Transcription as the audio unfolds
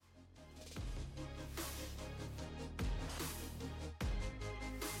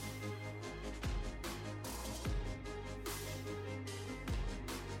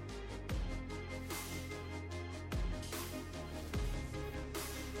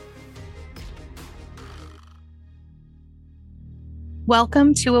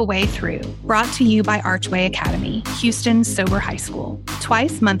Welcome to A Way Through, brought to you by Archway Academy, Houston's sober high school.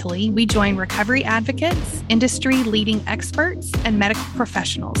 Twice monthly, we join recovery advocates, industry-leading experts, and medical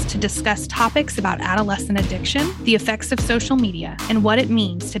professionals to discuss topics about adolescent addiction, the effects of social media, and what it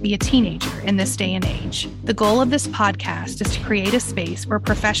means to be a teenager in this day and age. The goal of this podcast is to create a space where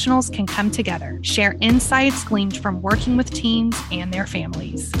professionals can come together, share insights gleaned from working with teens and their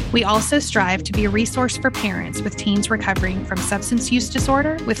families. We also strive to be a resource for parents with teens recovering from substance use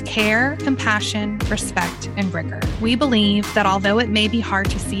disorder with care, compassion, respect, and rigor. We believe that although it may be hard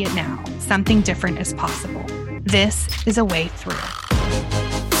to see it now, something different is possible. This is A Way Through.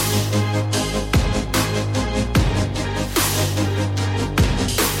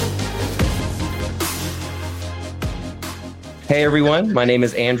 Hey everyone, my name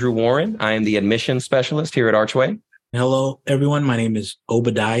is Andrew Warren. I am the admissions specialist here at Archway. Hello everyone, my name is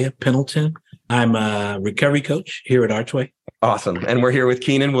Obadiah Pendleton. I'm a recovery coach here at Archway. Awesome. And we're here with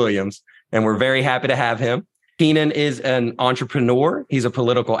Keenan Williams, and we're very happy to have him. Keenan is an entrepreneur. He's a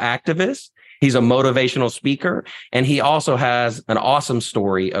political activist. He's a motivational speaker, and he also has an awesome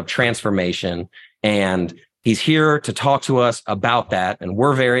story of transformation. And he's here to talk to us about that, and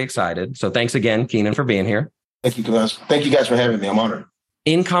we're very excited. So thanks again, Keenan, for being here. Thank you, guys. Thank you guys for having me. I'm honored.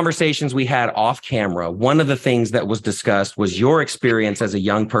 In conversations we had off camera, one of the things that was discussed was your experience as a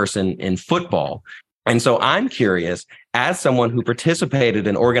young person in football. And so I'm curious, as someone who participated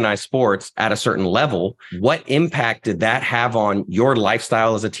in organized sports at a certain level, what impact did that have on your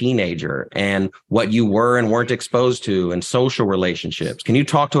lifestyle as a teenager and what you were and weren't exposed to and social relationships? Can you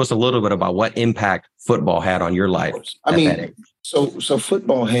talk to us a little bit about what impact football had on your life? So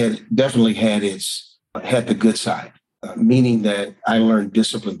football definitely had the good side, meaning that I learned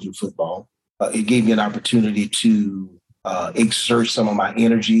discipline through football. It gave me an opportunity to exert some of my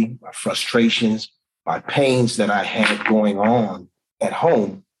energy, my frustrations, my pains that I had going on at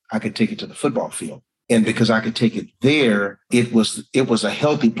home. I could take it to the football field. And because I could take it there, it was a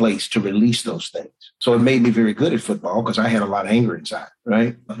healthy place to release those things. So it made me very good at football because I had a lot of anger inside,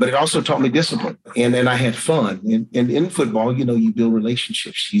 right? But it also taught me discipline. And I had fun. And in football, you build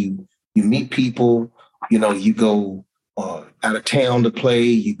relationships. You meet people, you go out of town to play,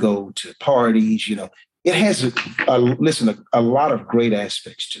 you go to parties, It has a lot of great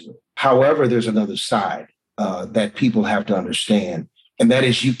aspects to it. However, there's another side that people have to understand, and that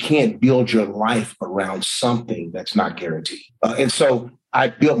is you can't build your life around something that's not guaranteed. And so I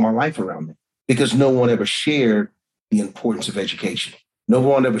built my life around it because no one ever shared the importance of education. No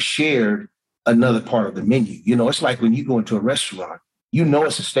one ever shared another part of the menu. It's like when you go into a restaurant,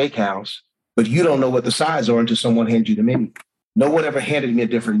 it's a steakhouse, but you don't know what the sides are until someone hands you the menu. No one ever handed me a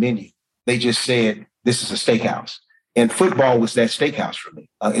different menu. They just said, this is a steakhouse. And football was that steakhouse for me.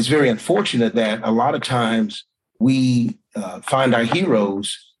 It's very unfortunate that a lot of times we find our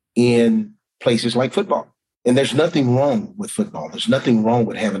heroes in places like football. And there's nothing wrong with football. There's nothing wrong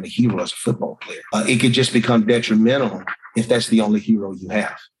with having a hero as a football player. It could just become detrimental if that's the only hero you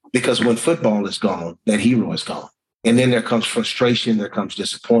have. Because when football is gone, that hero is gone. And then there comes frustration, there comes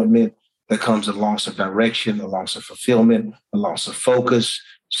disappointment, there comes a loss of direction, a loss of fulfillment, a loss of focus.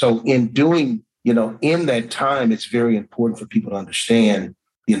 So in that time, it's very important for people to understand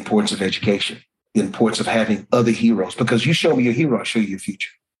the importance of education, the importance of having other heroes, because you show me your hero, I'll show you your future,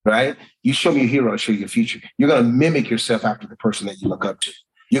 right? You show me your hero, I'll show you your future. You're going to mimic yourself after the person that you look up to.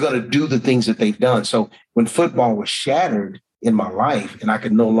 You're going to do the things that they've done. So when football was shattered in my life and I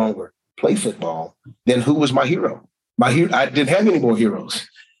could no longer play football, then who was my hero? I didn't have any more heroes.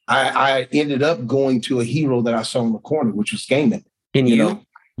 I ended up going to a hero that I saw in the corner, which was gaming.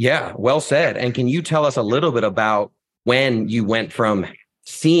 Yeah, well said. And can you tell us a little bit about when you went from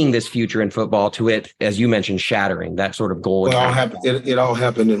seeing this future in football to it, as you mentioned, shattering that sort of goal? It all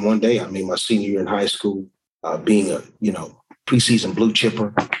happened in one day. I mean, my senior year in high school, being a, preseason blue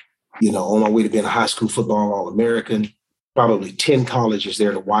chipper, on my way to being a high school football All-American, probably 10 colleges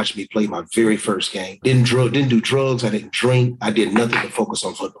there to watch me play my very first game. Didn't do drugs. I didn't drink. I did nothing but focus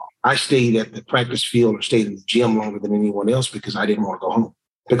on football. I stayed at the practice field or stayed in the gym longer than anyone else because I didn't want to go home.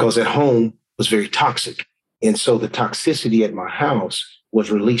 Because at home was very toxic. And so the toxicity at my house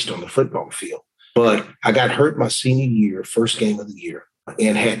was released on the football field. But I got hurt my senior year, first game of the year,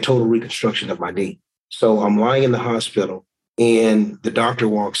 and had total reconstruction of my knee. So I'm lying in the hospital and the doctor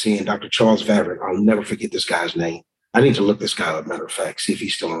walks in, Dr. Charles Vavert. I'll never forget this guy's name. I need to look this guy up, matter of fact, see if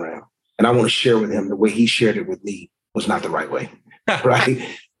he's still around. And I want to share with him the way he shared it with me was not the right way, right?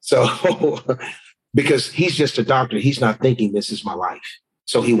 So because he's just a doctor, he's not thinking this is my life.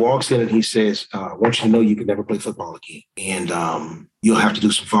 So he walks in and he says, I want you to know you can never play football again. And you'll have to do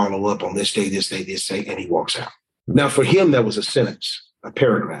some follow-up on this day, and he walks out. Now, for him, that was a sentence, a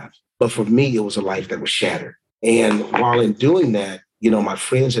paragraph. But for me, it was a life that was shattered. And while in doing that, my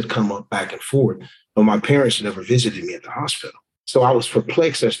friends had come up back and forth, but my parents never visited me at the hospital. So I was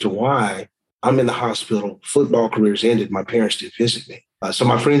perplexed as to why I'm in the hospital, football careers ended, my parents didn't visit me. So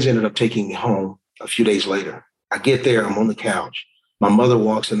my friends ended up taking me home a few days later. I get there, I'm on the couch. My mother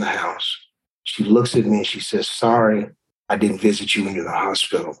walks in the house. She looks at me and she says, "Sorry, I didn't visit you when you're in the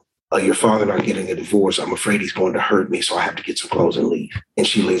hospital. Your father and I are getting a divorce. I'm afraid he's going to hurt me, so I have to get some clothes and leave." And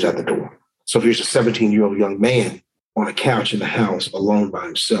she leaves out the door. So here's a 17-year-old young man on a couch in the house alone by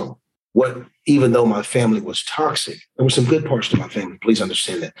himself. Even though my family was toxic, there were some good parts to my family. Please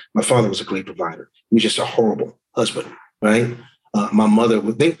understand that. My father was a great provider. He was just a horrible husband, right? My mother,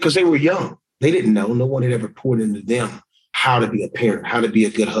 because they were young. They didn't know. No one had ever poured into them how to be a parent, how to be a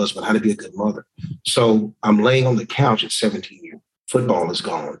good husband, how to be a good mother. So I'm laying on the couch at 17 years. Football is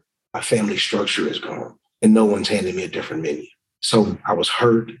gone. My family structure is gone. And no one's handing me a different menu. So I was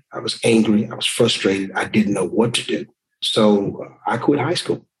hurt. I was angry. I was frustrated. I didn't know what to do. So I quit high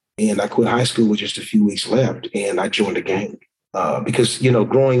school. And I quit high school with just a few weeks left. And I joined a gang. Because,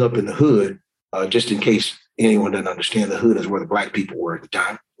 growing up in the hood, just in case anyone doesn't understand, the hood is where the black people were at the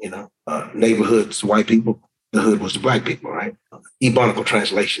time. Neighborhoods, white people, the hood was the black people, right? Ebonical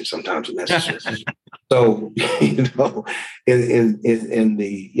translation sometimes is necessary. So, in the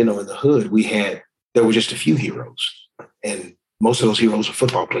hood, there were just a few heroes. And most of those heroes are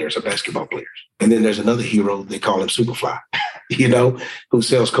football players or basketball players. And then there's another hero, they call him Superfly, who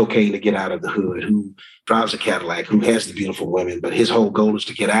sells cocaine to get out of the hood, who drives a Cadillac, who has the beautiful women, but his whole goal is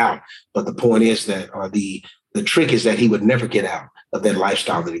to get out. But the point is that, the trick is that he would never get out of that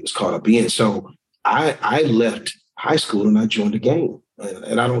lifestyle that he was caught up in. So I left high school and I joined a gang.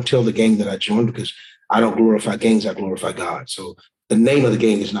 And I don't tell the gang that I joined because I don't glorify gangs, I glorify God. So the name of the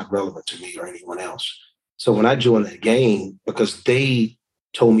gang is not relevant to me or anyone else. So when I joined that gang, because they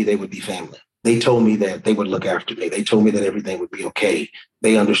told me they would be family, they told me that they would look after me. They told me that everything would be okay.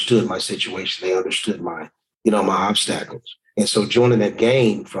 They understood my situation. They understood my obstacles. And so joining that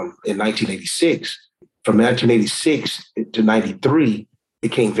gang in 1986, from 1986 to 93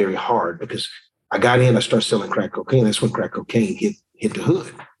 became very hard because I got in, I started selling crack cocaine. That's when crack cocaine hit the hood.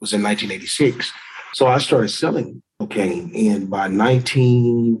 It was in 1986. So I started selling cocaine. And by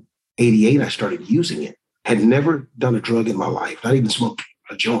 1988, I started using it. Had never done a drug in my life, not even smoked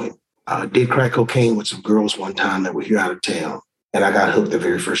a joint. Did crack cocaine with some girls one time that were here out of town. And I got hooked the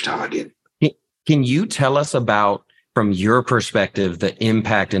very first time I did it. Can you tell us about, from your perspective, the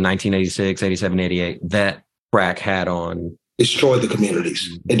impact in 1986, 87, 88 that crack had on? Destroyed the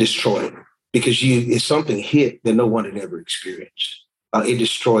communities. It destroyed them because it's something hit that no one had ever experienced. It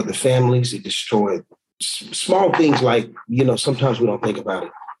destroyed the families. It destroyed small things like, sometimes we don't think about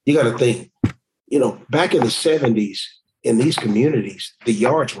it. You got to think, back in the 70s in these communities, the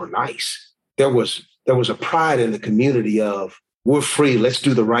yards were nice. There was a pride in the community of, we're free. Let's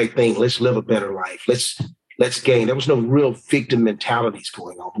do the right thing. Let's live a better life. Let's gain. There was no real victim mentalities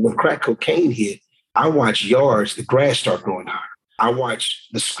going on. But when crack cocaine hit, I watched yards, the grass start growing higher. I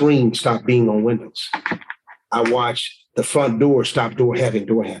watched the screen stop being on windows. I watched the front door stop having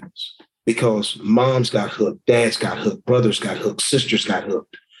door handles because moms got hooked, dads got hooked, brothers got hooked, sisters got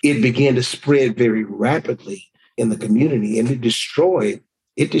hooked. It began to spread very rapidly in the community, and it destroyed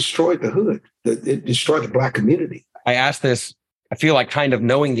the hood. It destroyed the Black community. I asked this, I feel like kind of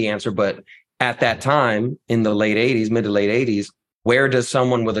knowing the answer, but at that time in the late 80s, mid to late 80s, where does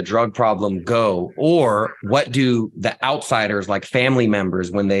someone with a drug problem go? Or what do the outsiders, like family members,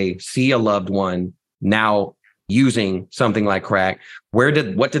 when they see a loved one now using something like crack, what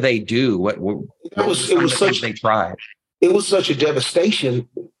do they do? It was such a devastation.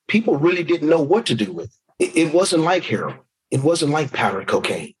 People really didn't know what to do with it. It wasn't like heroin. It wasn't like powdered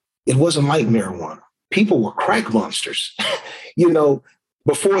cocaine. It wasn't like marijuana. People were crack monsters.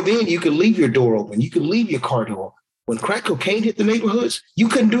 Before then, you could leave your door open. You could leave your car door. When crack cocaine hit the neighborhoods, you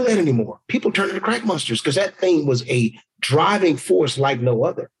couldn't do that anymore. People turned into crack monsters because that thing was a driving force like no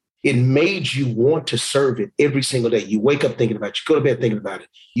other. It made you want to serve it every single day. You wake up thinking about it. You go to bed thinking about it.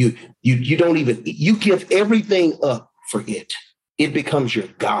 You give everything up for it. It becomes your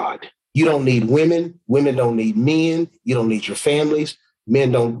God. You don't need women. Women don't need men. You don't need your families.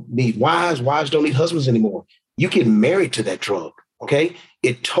 Men don't need wives. Wives don't need husbands anymore. You get married to that drug. Okay.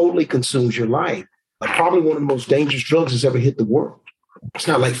 It totally consumes your life. Probably one of the most dangerous drugs that's ever hit the world. It's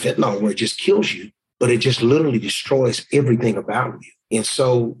not like fentanyl where it just kills you, but it just literally destroys everything about you. And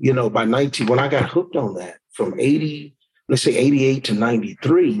so, when I got hooked on that from 88 to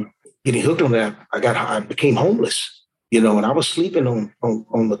 93, getting hooked on that, I became homeless, and I was sleeping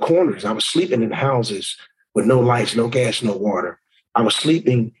on the corners. I was sleeping in houses with no lights, no gas, no water. I was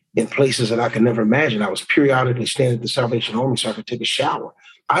sleeping in places that I could never imagine. I was periodically staying at the Salvation Army so I could take a shower.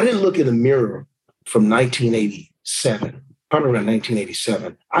 I didn't look in the mirror from 1987, probably around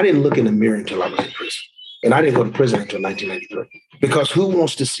 1987. I didn't look in the mirror until I was in prison. And I didn't go to prison until 1993. Because who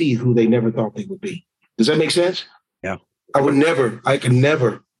wants to see who they never thought they would be? Does that make sense? Yeah. I could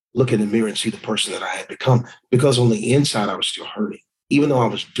never look in the mirror and see the person that I had become, because on the inside, I was still hurting. Even though I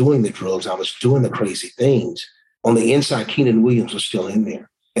was doing the drugs, I was doing the crazy things. On the inside, Keenan Williams was still in there.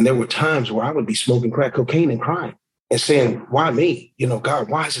 And there were times where I would be smoking crack cocaine and crying and saying, why me? God,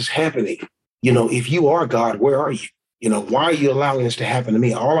 why is this happening? If you are God, where are you? Why are you allowing this to happen to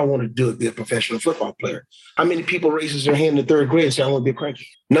me? All I want to do is be a professional football player. How many people raises their hand in the third grade and say, I want to be a crackhead?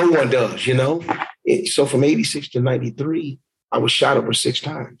 No one does, So from 86 to 93, I was shot over 6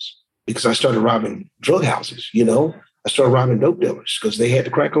 times because I started robbing drug houses, I started robbing dope dealers because they had the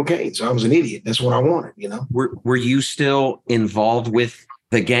crack cocaine. So I was an idiot. That's what I wanted, Were you still involved with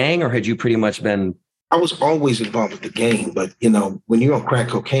the gang, or had you pretty much been? I was always involved with the gang, but when you're on crack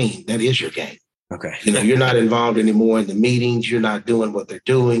cocaine, that is your gang. Okay. You're not involved anymore in the meetings. You're not doing what they're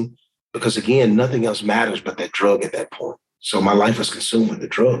doing because, again, nothing else matters but that drug at that point. So my life was consumed with the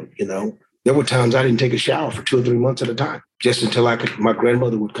drug. There were times I didn't take a shower for 2 or 3 months at a time, just until my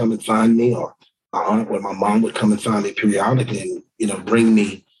grandmother would come and find me, or my aunt or my mom would come and find me periodically and, bring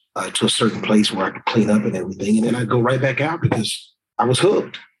me to a certain place where I could clean up and everything. And then I'd go right back out because I was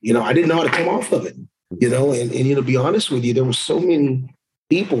hooked. I didn't know how to come off of it, and to be honest with you, there were so many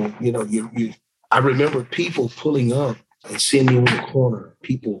people, I remember people pulling up and seeing me in the corner,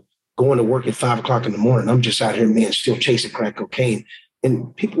 people going to work at 5 o'clock in the morning. I'm just out here, man, still chasing crack cocaine.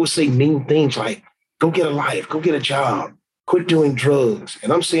 And people would say mean things like, go get a life, go get a job, quit doing drugs.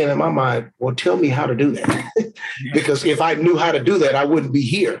 And I'm saying in my mind, well, tell me how to do that. Because if I knew how to do that, I wouldn't be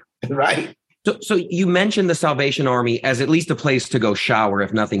here, right? So you mentioned the Salvation Army as at least a place to go shower,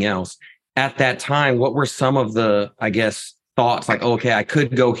 if nothing else. At that time, what were some of the, thoughts like, okay, I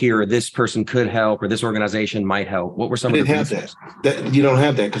could go here, or this person could help, or this organization might help? What were some of the reasons? You don't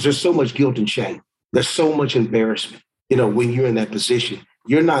have that because there's so much guilt and shame. There's so much embarrassment. When you're in that position,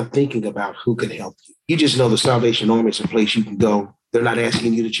 you're not thinking about who can help you. You just know the Salvation Army is a place you can go. They're not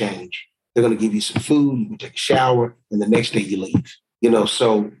asking you to change. They're going to give you some food. You can take a shower, and the next day you leave.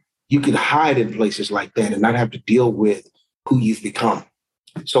 So you can hide in places like that and not have to deal with who you've become.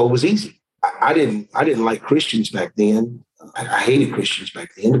 So it was easy. I didn't like Christians back then. I hated Christians back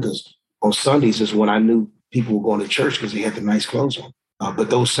then because on Sundays is when I knew people were going to church because they had the nice clothes on.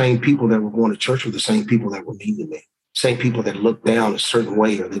 But those same people that were going to church were the same people that were mean to me. Same people that looked down a certain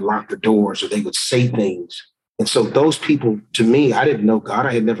way, or they locked the doors, or they would say things. And so those people, to me, I didn't know God.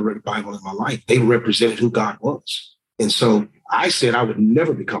 I had never read the Bible in my life. They represented who God was. And so I said I would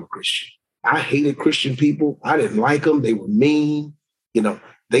never become a Christian. I hated Christian people. I didn't like them. They were mean.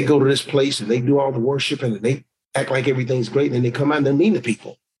 They go to this place and they do all the worship and they act like everything's great. And then they come out and they're mean to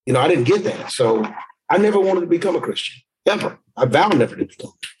people. I didn't get that. So I never wanted to become a Christian, ever. I vowed never to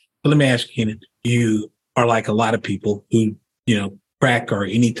become. Let me ask you, Keenan, you are like a lot of people who, crack or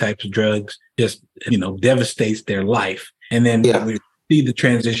any types of drugs just, devastates their life. And then we see the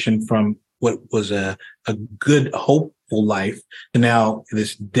transition from what was a good, hopeful life to now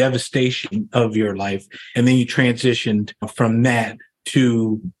this devastation of your life. And then you transitioned from that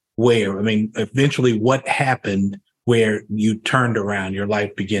to where? Eventually what happened where you turned around, your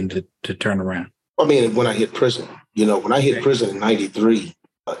life began to turn around? When I hit prison, when I hit prison in 93,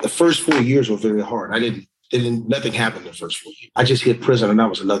 the first 4 years were very hard. Nothing happened the first 4 years. I just hit prison and I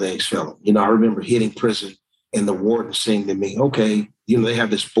was another ex-felon. I remember hitting prison and the warden saying to me, okay, they have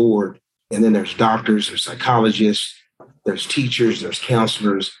this board and then there's doctors, there's psychologists, there's teachers, there's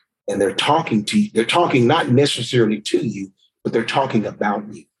counselors, and they're talking to you. They're talking not necessarily to you, but they're talking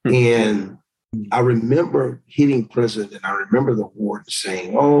about you. And I remember hitting prison and I remember the warden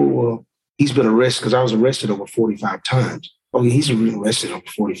saying, oh, well, he's been arrested because I was arrested over 45 times. Oh, he's been arrested over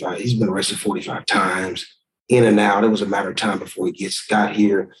 45. He's been arrested 45 times, in and out. It was a matter of time before he got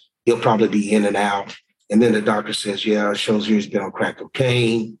here. He'll probably be in and out. And then the doctor says, yeah, it shows here he's been on crack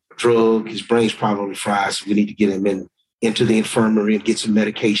cocaine, drug. His brain's probably fried. So we need to get him into the infirmary and get some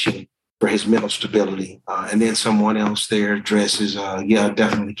medication for his mental stability. And then someone else there addresses,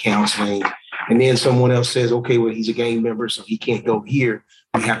 definitely counseling. And then someone else says, okay, well, he's a gang member, so he can't go here.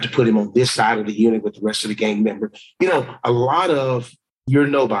 We have to put him on this side of the unit with the rest of the gang member. A lot of you're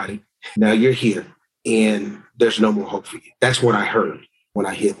nobody. Now you're here and there's no more hope for you. That's what I heard when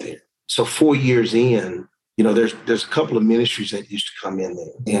I hit there. So 4 years in, there's a couple of ministries that used to come in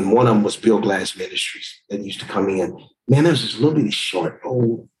there. And one of them was Bill Glass Ministries that used to come in. Man, there was this little bitty short,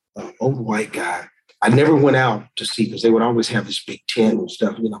 old white guy. I never went out to see, because they would always have this big tent and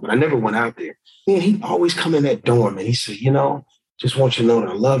stuff, but I never went out there. And he'd always come in that dorm and he said, just want you to know that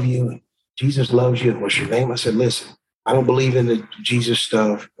I love you and Jesus loves you. And what's your name? I said, listen, I don't believe in the Jesus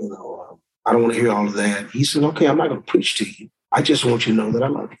stuff. I don't want to hear all of that. He said, okay, I'm not going to preach to you. I just want you to know that I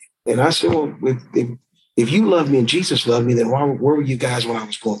love you. And I said, well, if you love me and Jesus loved me, then where were you guys when I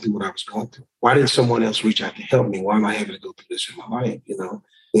was going through what I was going through? Why didn't someone else reach out to help me? Why am I having to go through this in my life,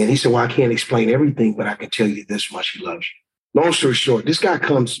 And he said, well, I can't explain everything, but I can tell you this much: he loves you. Long story short, this guy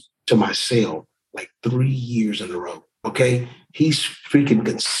comes to my cell like 3 years in a row, okay? He's freaking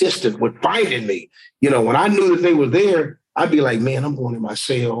consistent with finding me. When I knew that they were there, I'd be like, man, I'm going in my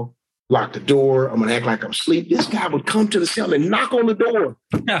cell, lock the door. I'm going to act like I'm asleep. This guy would come to the cell and knock on the door.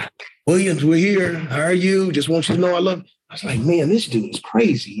 Williams, we're here. How are you? Just want you to know I love you. I was like, man, this dude is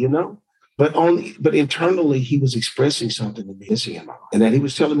crazy, But internally, he was expressing something to me, missing in my life, and that he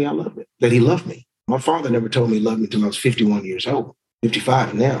was telling me I love it, that he loved me. My father never told me he loved me until I was 51 years old,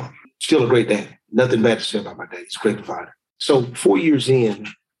 55 now. Still a great dad. Nothing bad to say about my dad. He's a great father. So 4 years in,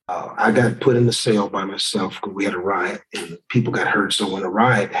 I got put in the cell by myself because we had a riot and people got hurt. So when a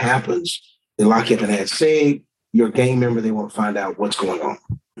riot happens, they lock you up and say, you're a gang member. They want to find out what's going on.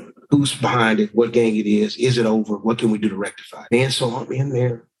 Who's behind it? What gang it is? Is it over? What can we do to rectify it? And so I'm in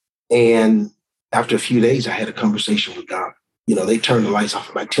there. And after a few days, I had a conversation with God. They turned the lights off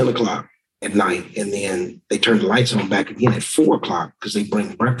about 10 o'clock at night. And then they turned the lights on back again at 4 o'clock because they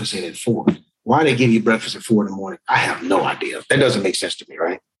bring breakfast in at 4. Why they give you breakfast at 4 in the morning? I have no idea. That doesn't make sense to me,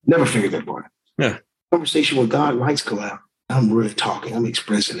 right? Never figured that part. Yeah. Conversation with God, lights go out. I'm really talking. I'm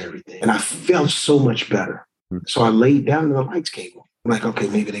expressing everything. And I felt so much better. So I laid down and the lights came on. I'm like, okay,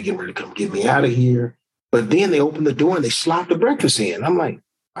 maybe they're getting ready to come get me out of here. But then they opened the door and they slopped the breakfast in. I'm like,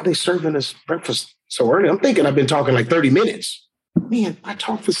 why are they serving us breakfast so early? I'm thinking I've been talking like 30 minutes. Man, I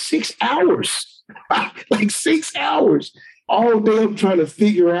talked for 6 hours. Like 6 hours. All day I'm trying to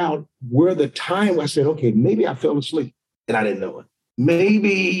figure out where the time. I said, okay, maybe I fell asleep and I didn't know it.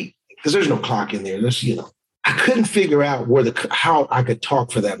 Maybe, because there's no clock in there. I couldn't figure out how I could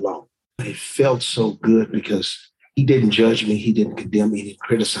talk for that long. But it felt so good because he didn't judge me. He didn't condemn me. He didn't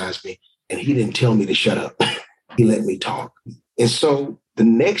criticize me. And he didn't tell me to shut up. He let me talk. And so the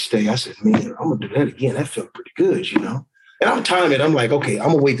next day I said, man, I'm going to do that again. That felt pretty good, And I'm timing it. I'm like, okay, I'm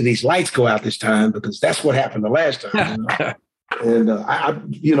going to wait till these lights go out this time because that's what happened the last time. And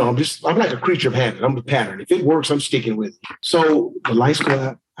I'm like a creature of habit. I'm the pattern. If it works, I'm sticking with it. So the lights go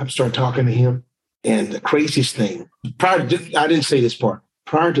out. I start talking to him. And the craziest thing, I didn't say this part.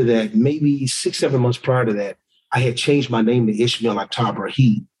 Prior to that, maybe 6-7 months prior to that, I had changed my name to Ishmael Atab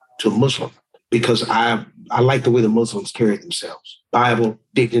Rahid to Muslim because I like the way the Muslims carried themselves. Bible,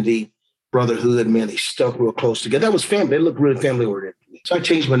 dignity, brotherhood, man, they stuck real close together. That was family. They looked really family oriented. So I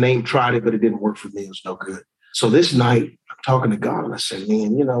changed my name, tried it, but it didn't work for me. It was no good. So this night, I'm talking to God and I said,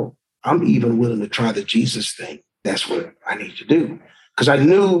 man, I'm even willing to try the Jesus thing. That's what I need to do. Because I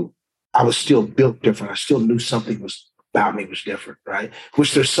knew I was still built different. I still knew something was about me was different, right?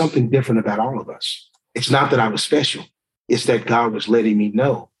 Which there's something different about all of us. It's not that I was special. It's that God was letting me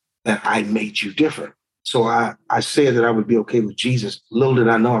know that I made you different. So I said that I would be okay with Jesus. Little did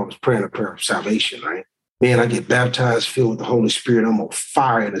I know I was praying a prayer of salvation, right? Man, I get baptized, filled with the Holy Spirit. I'm on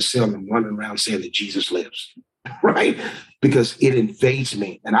fire in the cell and running around saying that Jesus lives, right? Because it invades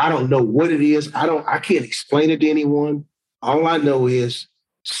me. And I don't know what it is. I can't explain it to anyone. All I know is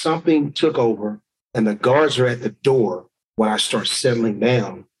something took over and the guards are at the door when I start settling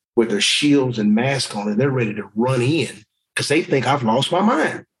down with their shields and masks on and they're ready to run in because they think I've lost my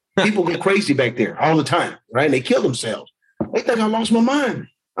mind. People get crazy back there all the time, right? And they kill themselves. They think I lost my mind.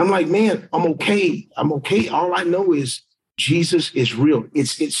 I'm like, man, I'm okay. I'm okay. All I know is Jesus is real.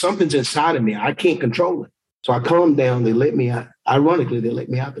 It's something's inside of me. I can't control it. So I calmed down. They let me out. Ironically, they let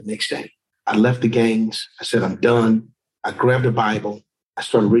me out the next day. I left the gangs. I said, I'm done. I grabbed a Bible. I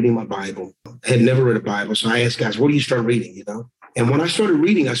started reading my Bible. I had never read a Bible. So I asked guys, what do you start reading? And when I started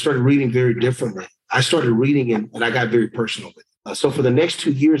reading very differently. I started reading and I got very personal with it. So for the next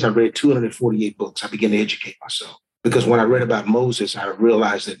 2 years, I read 248 books. I began to educate myself. Because when I read about Moses, I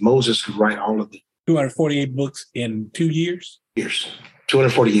realized that Moses could write all of the 248 books in 2 years? Years.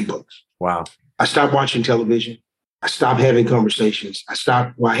 248 books. Wow. I stopped watching television. I stopped having conversations.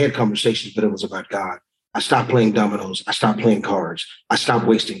 I had conversations, but it was about God. I stopped playing dominoes. I stopped playing cards. I stopped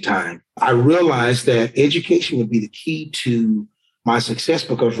wasting time. I realized that education would be the key to my success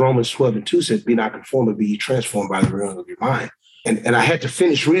because Romans 12:2 said, be not conformed, but be ye transformed by the renewing of your mind. And I had to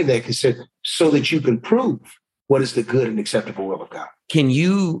finish reading that because it said, so that you can prove what is the good and acceptable will of God. Can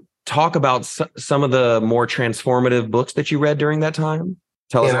you talk about some of the more transformative books that you read during that time?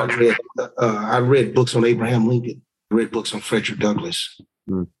 Tell us And I read books on Abraham Lincoln. I read books on Frederick Douglass.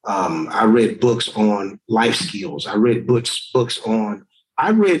 I read books on life skills. I read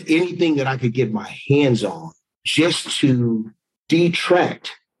I read anything that I could get my hands on just to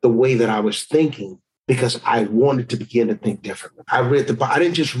detract the way that I was thinking, because I wanted to begin to think differently. I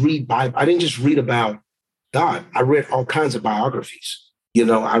didn't just read Bible. I didn't just read about God. I read all kinds of biographies.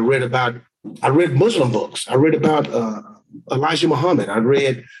 I read Muslim books. I read about Elijah Muhammad. I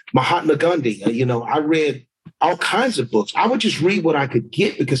read Mahatma Gandhi. I read all kinds of books. I would just read what I could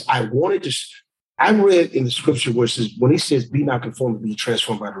get because I wanted to. I read in the scripture where it says, when he says, be not conformed, be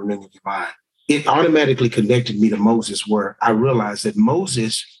transformed by the renewing of your mind, it automatically connected me to Moses, where I realized that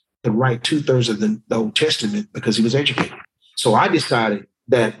Moses could write 2/3 of the Old Testament because he was educated. So I decided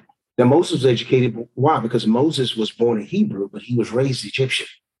that Moses was educated. Why? Because Moses was born a Hebrew, but he was raised Egyptian.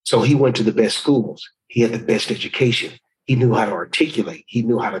 So he went to the best schools. He had the best education. He knew how to articulate. He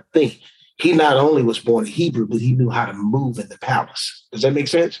knew how to think. He not only was born a Hebrew, but he knew how to move in the palace. Does that make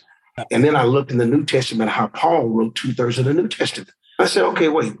sense? And then I looked in the New Testament, how Paul wrote 2/3 of the New Testament. I said, okay,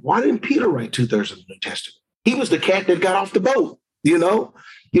 wait, why didn't Peter write 2/3 of the New Testament? He was the cat that got off the boat,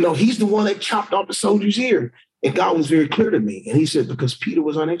 he's the one that chopped off the soldier's ear. And God was very clear to me. And he said, because Peter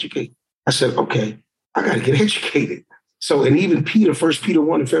was uneducated. I said, okay, I got to get educated. So, and even Peter, 1 Peter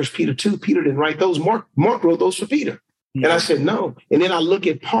 1 and 1 Peter 2, Peter didn't write those. Mark wrote those for Peter. Mm-hmm. And I said, no. And then I look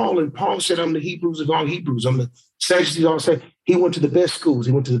at Paul, and Paul said, I'm the Hebrews of all Hebrews. I'm the Sadducees of all Sadducees. He went to the best schools.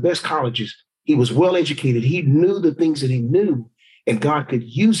 He went to the best colleges. He was well educated. He knew the things that he knew, and God could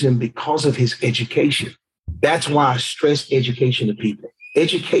use him because of his education. That's why I stress education to people.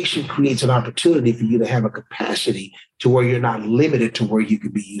 Education creates an opportunity for you to have a capacity to where you're not limited to where you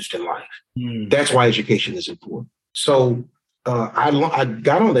could be used in life. That's why education is important. So I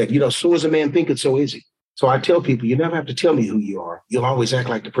got on that. So as a man thinketh, so is he. So I tell people, you never have to tell me who you are. You'll always act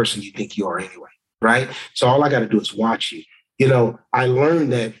like the person you think you are anyway, right? So all I got to do is watch you. I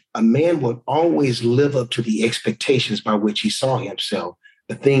learned that a man would always live up to the expectations by which he saw himself.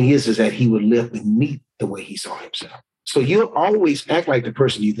 The thing is that he would live beneath the way he saw himself. So you'll always act like the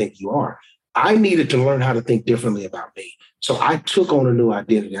person you think you are. I needed to learn how to think differently about me. So I took on a new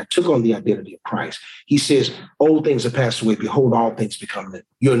identity. I took on the identity of Christ. He says, old things have passed away. Behold, all things become new.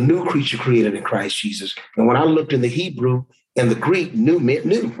 You're a new creature created in Christ Jesus. And when I looked in the Hebrew and the Greek, new meant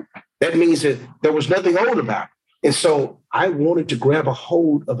new. That means that there was nothing old about it. And so I wanted to grab a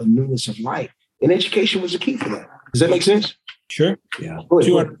hold of a newness of life. And education was the key for that. Does that make sense? Sure. Yeah.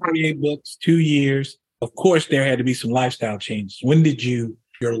 248 books, 2 years. Of course, there had to be some lifestyle changes. When did your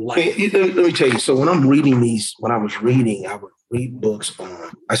life? Let me tell you. So when I'm reading when I was reading, I would read books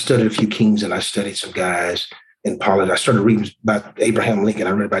on, I studied a few kings and I studied some guys in politics. I started reading about Abraham Lincoln.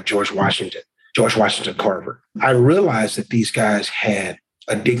 I read about George Washington Carver. I realized that these guys had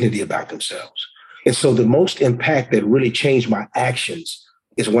a dignity about themselves. And so the most impact that really changed my actions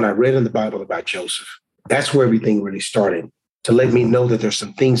is when I read in the Bible about Joseph. That's where everything really started, to let me know that there's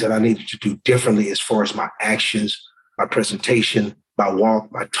some things that I needed to do differently as far as my actions, my presentation, my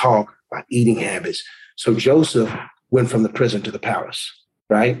walk, my talk, my eating habits. So Joseph went from the prison to the palace,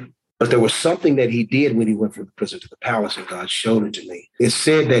 right? But there was something that he did when he went from the prison to the palace, and God showed it to me. It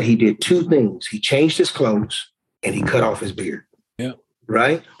said that he did two things. He changed his clothes and he cut off his beard. Yeah.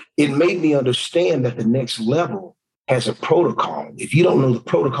 Right? It made me understand that the next level has a protocol. If you don't know the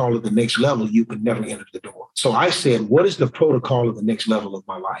protocol of the next level, you could never enter the door. So I said, what is the protocol of the next level of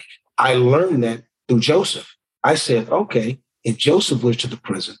my life? I learned that through Joseph. I said, okay, if Joseph went to the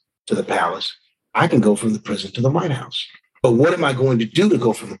prison, to the palace, I can go from the prison to the White House. But what am I going to do to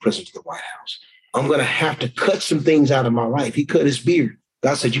go from the prison to the White House? I'm going to have to cut some things out of my life. He cut his beard.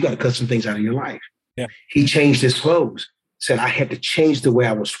 God said, you got to cut some things out of your life. Yeah. He changed his clothes. Said I had to change the way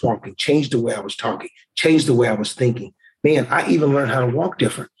I was walking, change the way I was talking, change the way I was thinking. Man, I even learned how to walk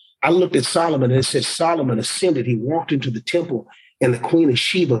different. I looked at Solomon and it said Solomon ascended. He walked into the temple and the Queen of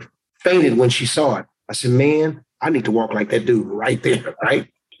Sheba fainted when she saw it. I said, man, I need to walk like that dude right there, right?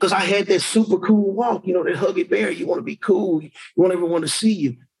 Because I had that super cool walk, that huggy bear. You want to be cool. You want everyone to see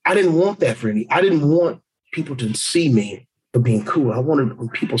you. I didn't want that for any. I didn't want people to see me for being cool. I wanted, when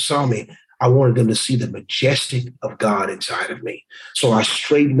people saw me, I wanted them to see the majestic of God inside of me. So I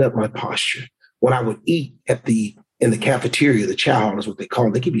straightened up my posture. When I would eat in the cafeteria, the chow hall is what they call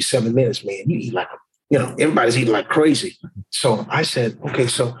it. They give you 7 minutes, man. You eat like, everybody's eating like crazy. So I said,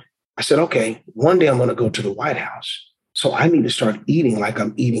 okay, one day I'm going to go to the White House. So I need to start eating like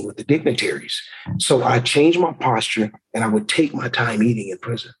I'm eating with the dignitaries. So I changed my posture and I would take my time eating in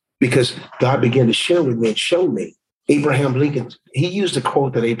prison because God began to share with me and show me. Abraham Lincoln, he used a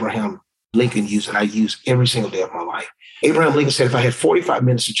quote that Abraham Lincoln used, and I use every single day of my life. Abraham Lincoln said, if I had 45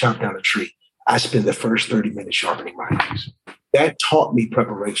 minutes to chop down a tree, I spend the first 30 minutes sharpening my axe. That taught me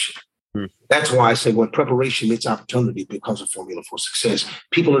preparation. That's why I say when preparation meets opportunity, it becomes a formula for success.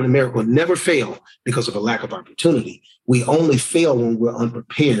 People in America never fail because of a lack of opportunity. We only fail when we're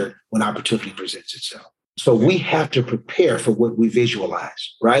unprepared when opportunity presents itself. So we have to prepare for what we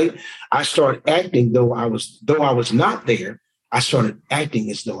visualize, right? I started acting though I was not there. I started acting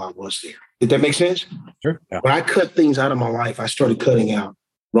as though I was there. Did that make sense? Sure. Yeah. When I cut things out of my life, I started cutting out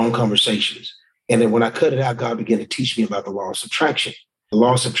wrong conversations. And then when I cut it out, God began to teach me about the law of subtraction. The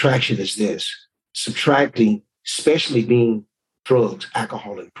law of subtraction is this: subtracting, especially being drugs,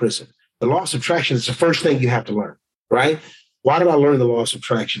 alcohol, and prison. The law of subtraction is the first thing you have to learn, right? Why did I learn the law of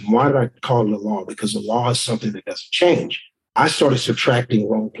subtraction? Why did I call it a law? Because the law is something that doesn't change. I started subtracting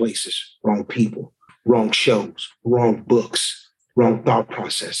wrong places, wrong people, wrong shows, wrong books, wrong thought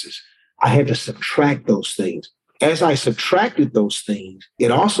processes. I had to subtract those things. As I subtracted those things,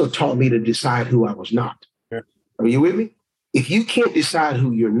 it also taught me to decide who I was not. Sure. Are you with me? If you can't decide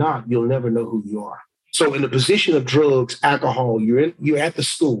who you're not, you'll never know who you are. So in the position of drugs, alcohol, you're at the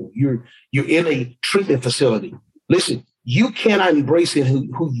school, you're in a treatment facility. Listen, you cannot embrace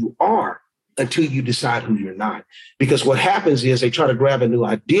who you are until you decide who you're not. Because what happens is they try to grab a new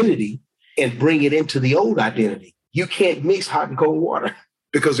identity and bring it into the old identity. You can't mix hot and cold water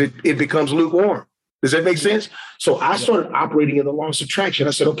because it becomes lukewarm. Does that make sense? So I started operating in the law of subtraction.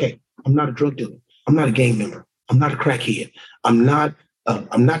 I said, okay, I'm not a drug dealer. I'm not a gang member. I'm not a crackhead. I'm not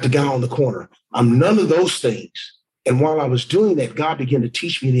the guy on the corner. I'm none of those things. And while I was doing that, God began to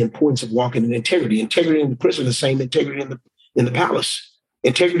teach me the importance of walking in integrity. Integrity in the prison is the same integrity in the palace.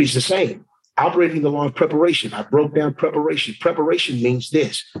 Integrity is the same. Operating the law of preparation. I broke down preparation. Preparation means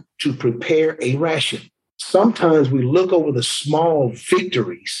this: to prepare a ration. Sometimes we look over the small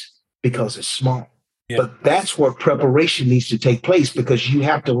victories because it's small. Yeah. But that's where preparation needs to take place, because you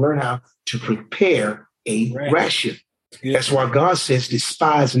have to learn how to prepare a ration. Yeah. That's why God says,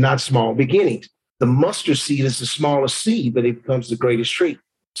 despise not small beginnings. The mustard seed is the smallest seed, but it becomes the greatest tree.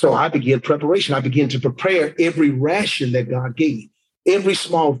 So I began preparation. I began to prepare every ration that God gave me. Every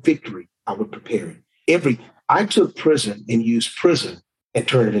small victory, I would prepare it. I took prison and used prison and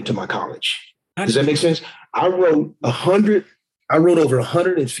turned it into my college. Does that make sense? I wrote over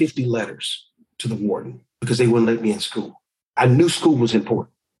 150 letters to the warden because they wouldn't let me in school. I knew school was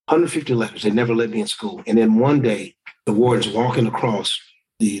important. 150 letters. They never let me in school. And then one day, the warden's walking across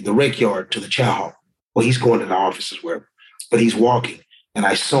the rec yard to the chow hall. Well, he's going to the offices, wherever, but he's walking. And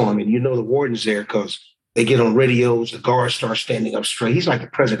I saw him. And you know the warden's there because they get on radios. The guards start standing up straight. He's like the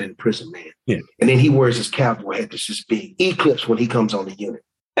president in prison, man. Yeah. And then he wears his cowboy hat that's this big. Eclipse when he comes on the unit.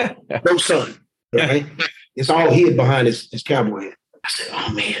 No sun. Right? It's all hid behind his cowboy hat. I said,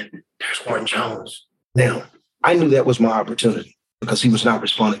 oh, man, there's Warden Jones. Now, I knew that was my opportunity because he was not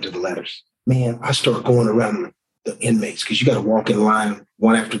responding to the letters. Man, I started going around the inmates because you got to walk in line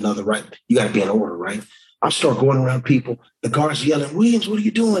one after another, right? You got to be in order, right? I start going around people. The guards yelling, Williams, what are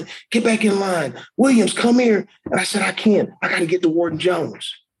you doing? Get back in line. Williams, come here. And I said, I can't. I got to get to Warden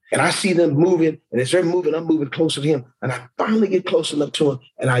Jones. And I see them moving. And as they're moving, I'm moving closer to him. And I finally get close enough to him.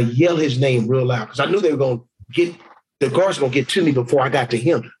 And I yell his name real loud because I knew they were going to get, the guards were going to get to me before I got to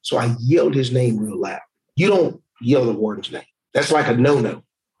him. So I yelled his name real loud. You don't yell the warden's name. That's like a no-no.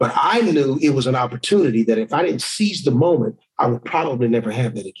 But I knew it was an opportunity that if I didn't seize the moment, I would probably never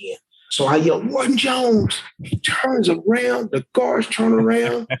have that again. So I yelled, Warden Jones. He turns around. The guards turn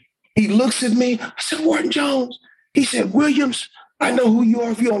around. He looks at me. I said, Warden Jones. He said, Williams, I know who you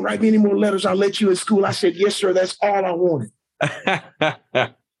are. If you don't write me any more letters, I'll let you in school. I said, yes, sir. That's all I wanted.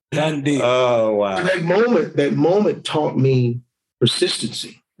 Done deal. Oh, wow. So that moment taught me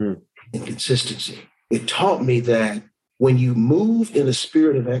persistency and consistency. It taught me that when you move in a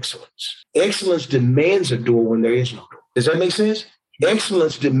spirit of excellence, excellence demands a door when there is no door. Does that make sense?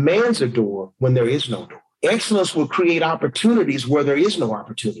 Excellence demands a door when there is no door. Excellence will create opportunities where there is no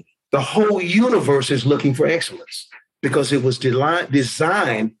opportunity. The whole universe is looking for excellence because it was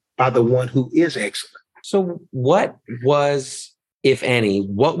designed by the one who is excellent. So what was, if any,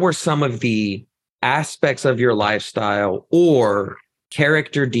 what were some of the aspects of your lifestyle or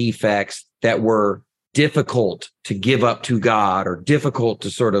character defects that were difficult to give up to God or difficult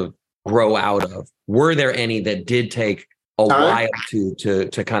to sort of grow out of? Were there any that did take a while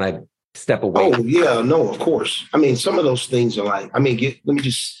to kind of step away? Oh, yeah, no, of course. I mean, some of those things are like, let me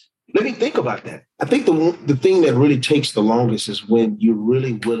think about that. I think the thing that really takes the longest is when you're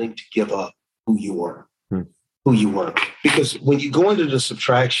really willing to give up who you were. Because when you go into the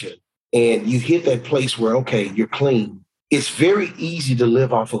subtraction and you hit that place where, okay, you're clean, it's very easy to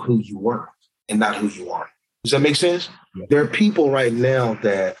live off of who you were and not who you are. Does that make sense? Yeah. There are people right now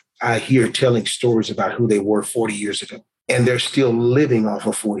that I hear telling stories about who they were 40 years ago, and they're still living off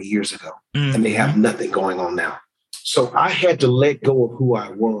of 40 years ago, and they have nothing going on now. So I had to let go of who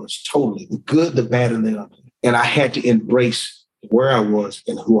I was totally, the good, the bad, and the ugly. And I had to embrace where I was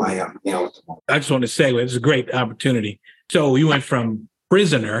and who I am now at the moment. I just want to say, it's a great opportunity. So you went from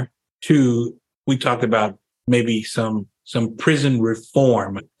prisoner to, we talked about maybe some prison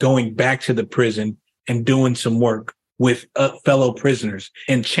reform, going back to the prison and doing some work with fellow prisoners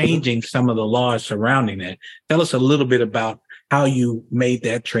and changing some of the laws surrounding that. Tell us a little bit about how you made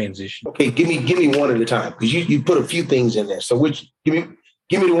that transition. Okay, give me one at a time, because you put a few things in there. So give me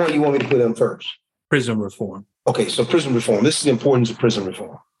the one you want me to put in first. Prison reform. Okay, so prison reform. This is the importance of prison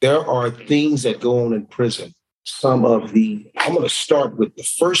reform. There are things that go on in prison. I'm going to start with the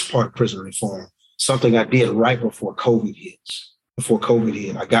first part of prison reform, something I did right before COVID hits. Before COVID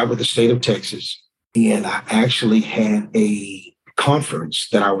hit, I got with the state of Texas, and I actually had a conference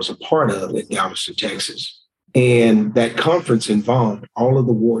that I was a part of in Galveston, Texas. And that conference involved all of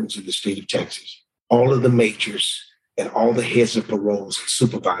the wardens in the state of Texas, all of the majors, and all the heads of paroles and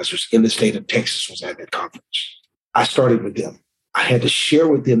supervisors in the state of Texas was at that conference. I started with them. I had to share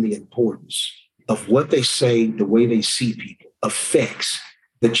with them the importance of what they say, the way they see people affects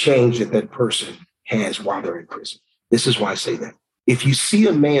the change that person has while they're in prison. This is why I say that. If you see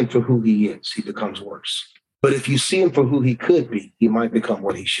a man for who he is, he becomes worse. But if you see him for who he could be, he might become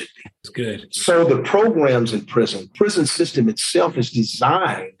what he should be. It's good. So the programs in prison system itself is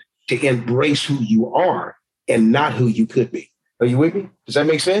designed to embrace who you are and not who you could be. Are you with me? Does that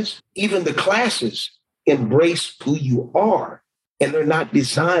make sense? Even the classes embrace who you are, and they're not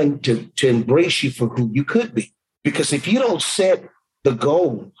designed to embrace you for who you could be. Because if you don't set the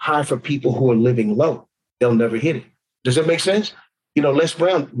goal high for people who are living low, they'll never hit it. Does that make sense? Les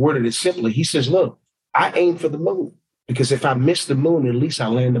Brown worded it simply. He says, look, I aim for the moon, because if I miss the moon, at least I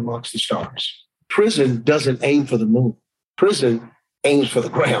land amongst the stars. Prison doesn't aim for the moon. Prison aims for the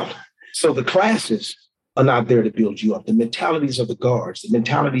ground. So the classes are not there to build you up. The mentalities of the guards, the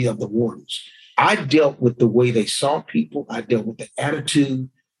mentality of the wardens. I dealt with the way they saw people. I dealt with the attitude.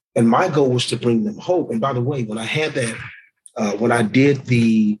 And my goal was to bring them hope. And by the way, when I had that, when I did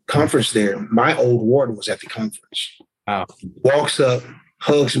the conference there, my old warden was at the conference. Wow. Walks up,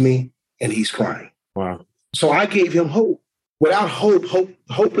 hugs me, and he's crying. Wow. So I gave him hope. Without hope,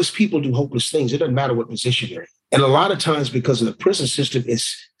 hopeless people do hopeless things. It doesn't matter what position they're in. And a lot of times, because of the prison system, it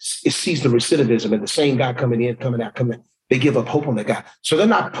sees the recidivism and the same guy coming in, coming out, coming. They give up hope on that guy. So they're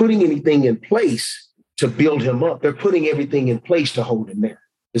not putting anything in place to build him up. They're putting everything in place to hold him there.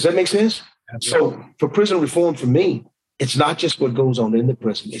 Does that make sense? Absolutely. So for prison reform, for me, it's not just what goes on in the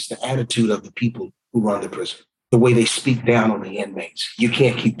prison. It's the attitude of the people who run the prison, the way they speak down on the inmates. You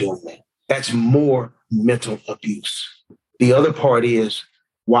can't keep doing that. That's more mental abuse. The other part is,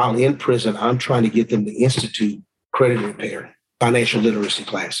 while in prison, I'm trying to get them to institute credit repair, financial literacy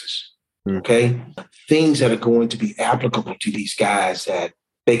classes, okay? Things that are going to be applicable to these guys that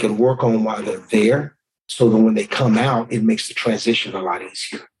they can work on while they're there, so that when they come out, it makes the transition a lot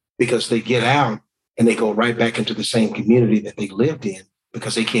easier, because they get out and they go right back into the same community that they lived in,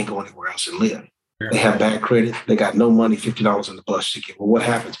 because they can't go anywhere else and live. They have bad credit. They got no money, $50 in the bus ticket. Well, what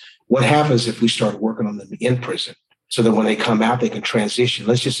happens? What happens if we start working on them in prison so that when they come out, they can transition?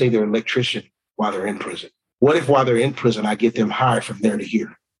 Let's just say they're an electrician while they're in prison. What if while they're in prison, I get them hired from there to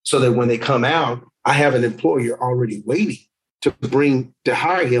here, so that when they come out, I have an employer already waiting to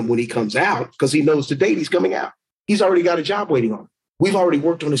hire him when he comes out, because he knows the date he's coming out. He's already got a job waiting on him. We've already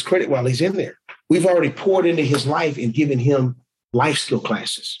worked on his credit while he's in there. We've already poured into his life and given him life skill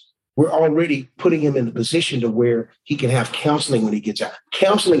classes. We're already putting him in a position to where he can have counseling when he gets out.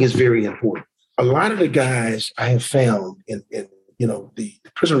 Counseling is very important. A lot of the guys I have found in the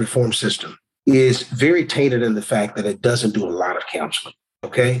prison reform system is very tainted in the fact that it doesn't do a lot of counseling.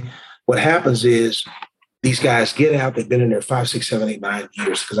 Okay. What happens is these guys get out. They've been in there 5, 6, 7, 8, 9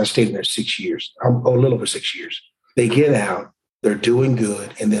 years, because I stayed in there 6 years, a little over 6 years. They get out, they're doing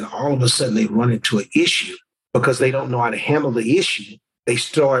good. And then all of a sudden they run into an issue because they don't know how to handle the issue.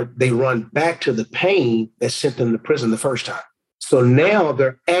 They run back to the pain that sent them to prison the first time. So now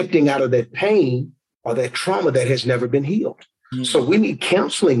they're acting out of that pain or that trauma that has never been healed. Mm-hmm. So we need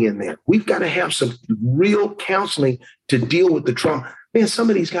counseling in there. We've got to have some real counseling to deal with the trauma. Man, some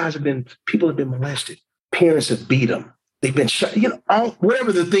of these guys people have been molested. Parents have beat them. They've been shot,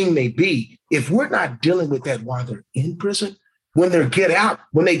 whatever the thing may be. If we're not dealing with that while they're in prison, when they get out,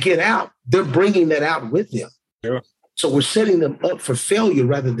 they're bringing that out with them. Yeah. So we're setting them up for failure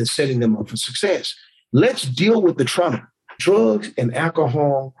rather than setting them up for success. Let's deal with the trauma. drugs and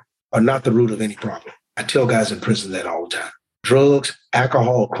alcohol are not the root of any problem. I tell guys in prison that all the time. Drugs,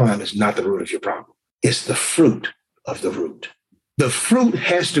 alcohol, crime is not the root of your problem. It's the fruit of the root. The fruit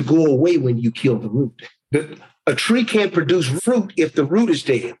has to go away when you kill the root. A tree can't produce fruit if the root is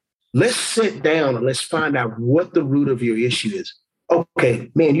dead. Let's sit down and let's find out what the root of your issue is.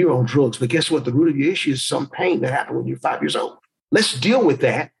 Okay, man, you're on drugs, but guess what? The root of your issue is some pain that happened when you're 5 years old. Let's deal with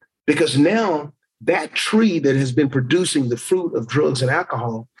that, because now that tree that has been producing the fruit of drugs and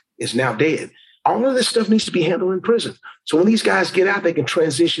alcohol is now dead. All of this stuff needs to be handled in prison. So when these guys get out, they can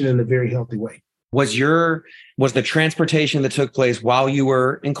transition in a very healthy way. Was the transportation that took place while you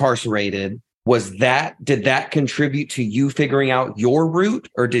were incarcerated, did that contribute to you figuring out your route,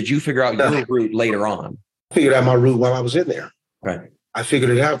 or did you figure out your route later on? I figured out my route while I was in there. Right. I figured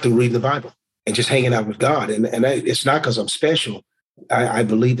it out through reading the Bible and just hanging out with God. And it's not because I'm special. I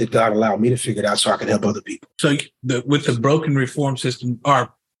believe that God allowed me to figure it out so I can help other people. So with the broken reform system,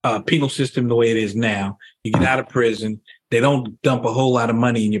 our penal system the way it is now, you get out of prison, they don't dump a whole lot of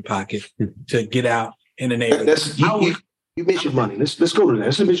money in your pocket to get out in the neighborhood. You mentioned money. Let's go to that.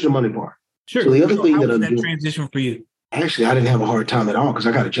 Let's mention the money part. Sure. So the other thing how that was I'm that doing, transition for you? actually, I didn't have a hard time at all because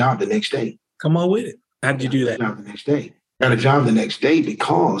I got a job the next day. Come on with it. How did you do that? The next day. Got a job the next day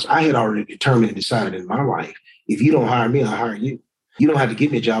because I had already determined and decided in my life, if you don't hire me, I'll hire you. You don't have to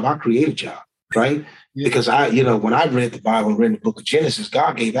give me a job. I'll create a job, right? Yeah. Because when I read the Bible and read the book of Genesis,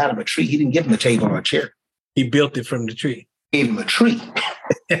 God gave Adam a tree. He didn't give him a table or a chair. He built it from the tree. He gave him a tree.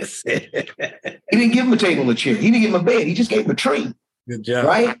 That's it. He didn't give him a table or a chair. He didn't give him a bed. He just gave him a tree. Good job.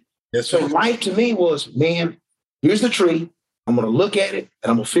 Right? Yes, so life to me was, man, here's the tree. I'm going to look at it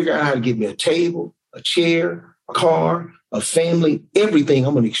and I'm going to figure out how to get me a table, a chair, a car, a family, everything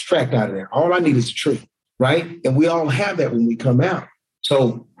I'm going to extract out of there. All I need is a tree, right? And we all have that when we come out.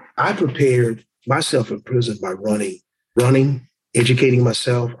 So I prepared myself in prison by running, educating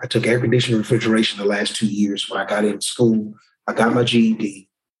myself. I took air conditioning refrigeration the last 2 years when I got in school. I got my GED.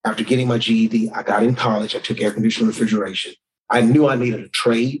 After getting my GED, I got in college. I took air conditioning refrigeration. I knew I needed a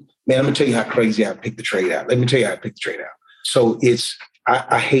trade. Man, I'm going to tell you how crazy I picked the trade out. Let me tell you how I picked the trade out. So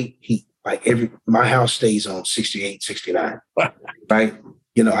I hate heat. Like my house stays on 68, 69, right?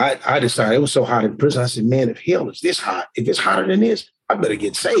 I decided it was so hot in prison. I said, man, if hell is this hot, if it's hotter than this, I better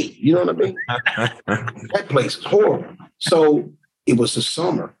get saved. You know what I mean? That place is horrible. So it was the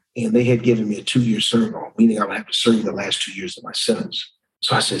summer and they had given me a 2-year serve-on, meaning I would have to serve the last 2 years of my sentence.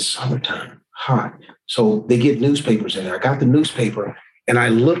 So I said, summertime, hot. So they get newspapers in there. I got the newspaper and I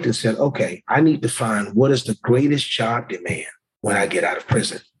looked and said, okay, I need to find what is the greatest job demand when I get out of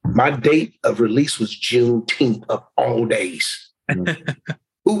prison. My date of release was Juneteenth of all days.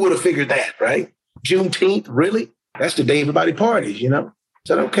 Who would have figured that, right? Juneteenth, really? That's the day everybody parties, I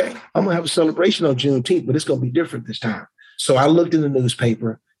said, okay, I'm going to have a celebration on Juneteenth, but it's going to be different this time. So I looked in the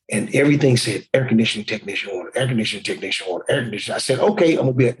newspaper and everything said air conditioning technician order, air conditioning technician order, air conditioning. I said, okay, I'm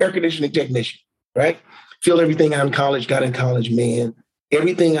going to be an air conditioning technician, right? Filled everything out in college, got in college, man.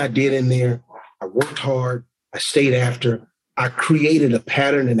 Everything I did in there, I worked hard. I stayed after. I created a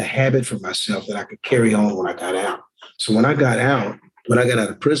pattern and a habit for myself that I could carry on when I got out. So when I got out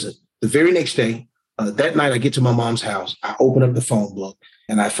of prison, the very next day, that night I get to my mom's house, I open up the phone book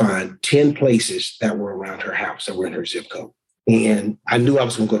and I find 10 places that were around her house that were in her zip code. And I knew I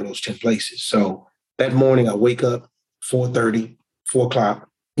was going to go to those 10 places. So that morning I wake up 4:30, 4 o'clock.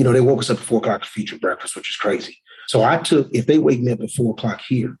 They woke us up at 4 o'clock to feed breakfast, which is crazy. So if they wake me up at 4 o'clock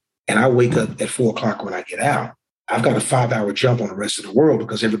here and I wake up at 4 o'clock when I get out, I've got a 5-hour jump on the rest of the world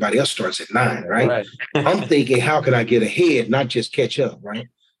because everybody else starts at 9, right? I'm thinking, how can I get ahead, not just catch up, right?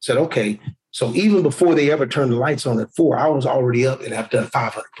 Said, okay. So even before they ever turned the lights on at 4, I was already up and I've done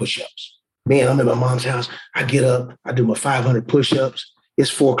 500 push-ups. Man, I'm at my mom's house. I get up, I do my 500 push-ups. It's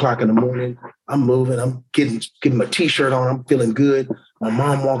 4 o'clock in the morning. I'm moving. I'm getting my T-shirt on. I'm feeling good. My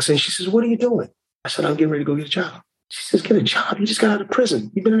mom walks in. She says, what are you doing? I said, I'm getting ready to go get a job. She says, get a job? You just got out of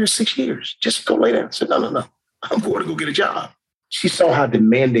prison. You've been in there 6 years. Just go lay down. I said, no. I'm going to go get a job. She saw how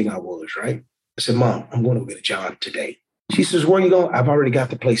demanding I was, right? I said, Mom, I'm going to go get a job today. She says, where are you going? I've already got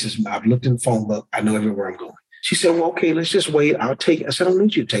the places. I've looked in the phone book. I know everywhere I'm going. She said, well, okay, let's just wait. I'll take it. I said, I don't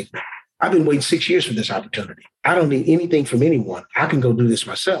need you to take me. I've been waiting 6 years for this opportunity. I don't need anything from anyone. I can go do this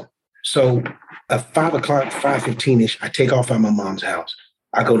myself. So at 5 o'clock, 5:15-ish, I take off at my mom's house.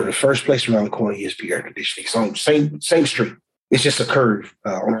 I go to the first place around the corner, ESP Air Conditioning. It's on the same street. It's just a curve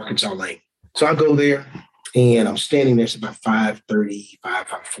on Arkansas Lane. So I go there. And I'm standing there. It's about 5:30,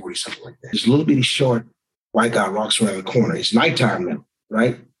 5:40, something like that. There's a little bitty short white guy walks around the corner. It's nighttime now,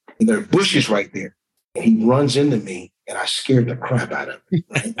 right? And there are bushes right there. And he runs into me, and I scared the crap out of him.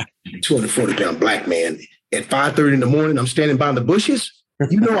 Right? 240-pound black man. at 5:30 in the morning, I'm standing by the bushes.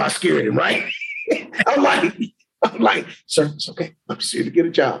 You know I scared him, right? I'm like, sir, it's okay. I'm just here to get a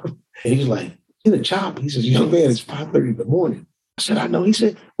job. And he's like, get a job? He says, young man, it's 5:30 in the morning. I said, I know. He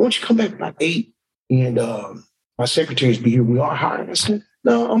said, why don't you come back about 8? And my secretaries be here. We are hiring. I said,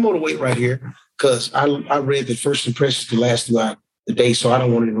 no, I'm going to wait right here because I read that first impressions can last throughout the day, so I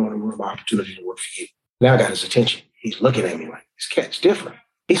don't want anyone to ruin my opportunity to work for you. Now I got his attention. He's looking at me like, this cat's different.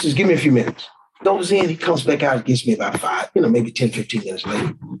 He says, give me a few minutes. Goes in, he comes back out, gets me about 5, maybe 10, 15 minutes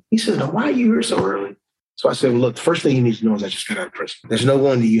later. He says, now, why are you here so early? So I said, well, look, the first thing you need to know is I just got out of prison. There's no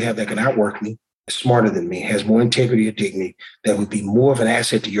one that you have that can outwork me, smarter than me, has more integrity or dignity, that would be more of an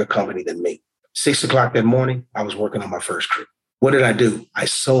asset to your company than me. 6 o'clock that morning, I was working on my first crew. What did I do? I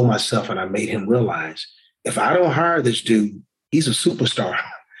sold myself and I made him realize if I don't hire this dude, he's a superstar.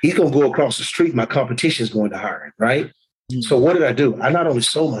 He's going to go across the street. My competition is going to hire him, right? Mm-hmm. So what did I do? I not only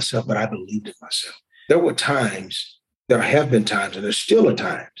sold myself, but I believed in myself. There have been times, and there still are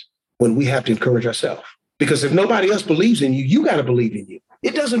times when we have to encourage ourselves. Because if nobody else believes in you, you got to believe in you.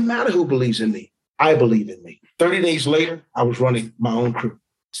 It doesn't matter who believes in me. I believe in me. 30 days later, I was running my own crew.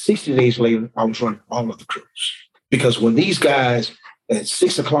 60 days later, I was running all of the crews. Because when these guys at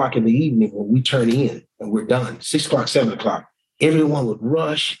 6 o'clock in the evening, when we turn in and we're done, 6 o'clock, 7 o'clock, everyone would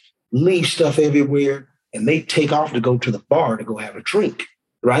rush, leave stuff everywhere, and they take off to go to the bar to go have a drink,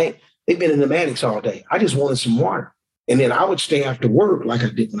 right? They've been in the attics all day. I just wanted some water. And then I would stay after work like I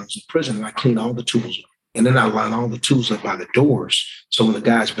did when I was in prison, and I clean all the tools up. And then I line all the tools up by the doors. So when the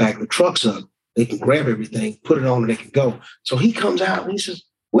guys back the trucks up, they can grab everything, put it on, and they can go. So he comes out and he says,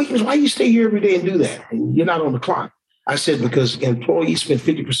 Weekends, why you stay here every day and do that? And you're not on the clock. I said, because employees spend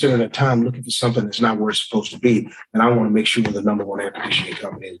 50% of their time looking for something that's not where it's supposed to be. And I want to make sure we're the number one air conditioning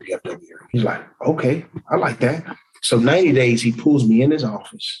company in the DFW area. He's like, okay, I like that. So 90 days, he pulls me in his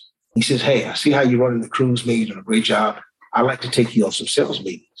office. He says, hey, I see how you're running the cruise meetings, doing a great job. I'd like to take you on some sales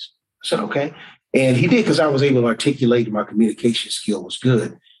meetings. I said, okay. And he did, because I was able to articulate my communication skill was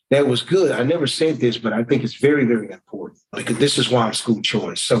good. That was good. I never said this, but I think it's very, very important because this is why I'm school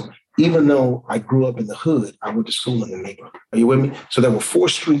choice. So even though I grew up in the hood, I went to school in the neighborhood. Are you with me? So there were 4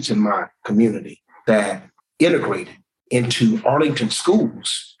 streets in my community that integrated into Arlington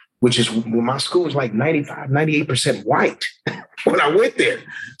schools, which is when my school was like 95, 98% white when I went there.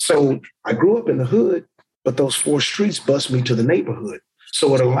 So I grew up in the hood, but those 4 streets bused me to the neighborhood.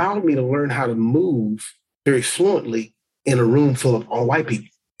 So it allowed me to learn how to move very fluently in a room full of all white people.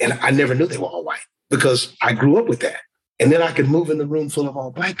 And I never knew they were all white because I grew up with that. And then I could move in the room full of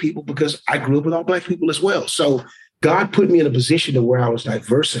all black people because I grew up with all black people as well. So God put me in a position to where I was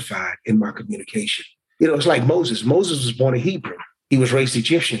diversified in my communication. You know, it's like Moses. Moses was born a Hebrew. He was raised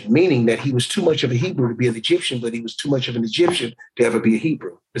Egyptian, meaning that he was too much of a Hebrew to be an Egyptian, but he was too much of an Egyptian to ever be a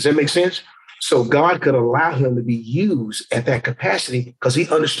Hebrew. Does that make sense? So God could allow him to be used at that capacity because he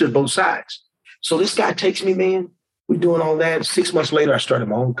understood both sides. So this guy takes me, man. We're doing all that. 6 months later, I started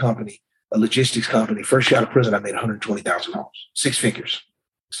my own company, a logistics company. First year out of prison, I made $120,000, 6 figures.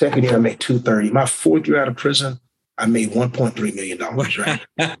 Second year, I made $230,000. My 4th year out of prison, I made $1.3 million,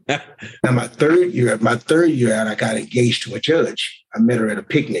 right? Now, my third year out, I got engaged to a judge. I met her at a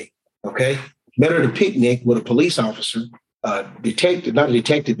picnic, okay? Met her at a picnic with a police officer, detective, not a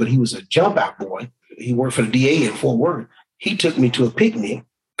detective, but he was a jump out boy. He worked for the DA in Fort Worth. He took me to a picnic.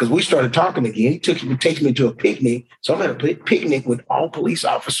 Because we started talking again. He takes me to a picnic. So I'm at a picnic with all police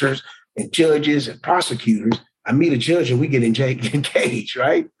officers and judges and prosecutors. I meet a judge and we get engaged,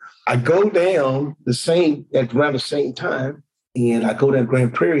 right? I go down around the same time, and I go down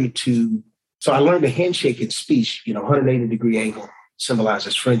Grand Prairie so I learned a handshake and speech, 180-degree angle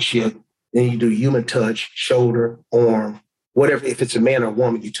symbolizes friendship. Then you do human touch, shoulder, arm, whatever. If it's a man or a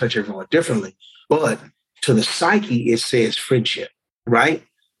woman, you touch everyone differently. But to the psyche, it says friendship, right?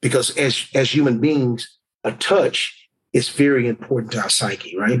 Because as human beings, a touch is very important to our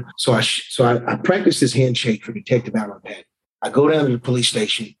psyche, right? So I practiced this handshake for Detective Alan Patton. I go down to the police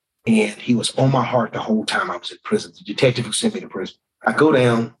station, and he was on my heart the whole time I was in prison. The detective who sent me to prison. I go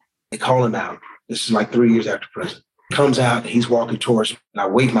down, they call him out. This is like 3 years after prison. Comes out, and he's walking towards me, and I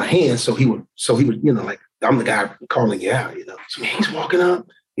wave my hand so he would, like, I'm the guy calling you out, So he's walking up,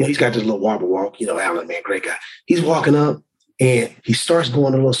 he's got this little wobble walk, Alan, man, great guy. He's walking up. And he starts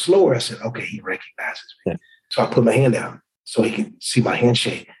going a little slower. I said, okay, he recognizes me. Yeah. So I put my hand out so he can see my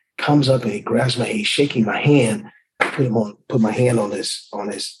handshake. Comes up and he grabs my hand. He's shaking my hand. I put my hand on this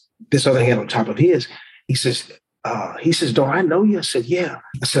other hand on top of his. He says, do I know you? I said, yeah.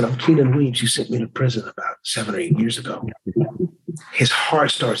 I said, I'm Keenan Williams. You sent me to prison about 7 or 8 years ago. His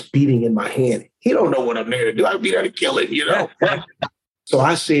heart starts beating in my hand. He don't know what I'm there to do. I'd be there to kill him, So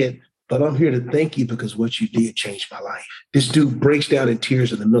I said, but I'm here to thank you because what you did changed my life. This dude breaks down in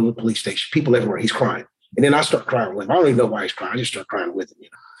tears in the middle of the police station. People everywhere. He's crying. And then I start crying with him. I don't even know why he's crying. I just start crying with him.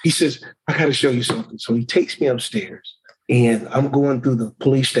 He says, I got to show you something. So he takes me upstairs, and I'm going through the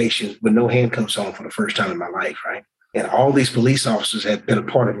police station with no handcuffs on for the first time in my life, right? And all these police officers had been a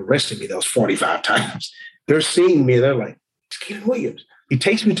part of arresting me those 45 times. They're seeing me. They're like, it's Keenan Williams. He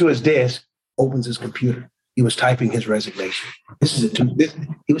takes me to his desk, opens his computer. He was typing his resignation.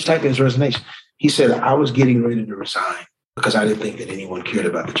 He was typing his resignation. He said, I was getting ready to resign because I didn't think that anyone cared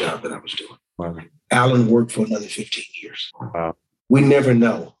about the job that I was doing. Wow. Alan worked for another 15 years. Wow. We never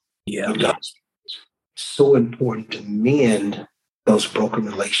know. Yeah. It's so important to mend those broken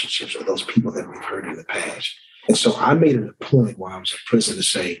relationships with those people that we've hurt in the past. And so I made it a point while I was in prison to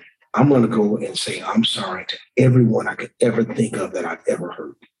say, I'm going to go and say, I'm sorry to everyone I could ever think of that I've ever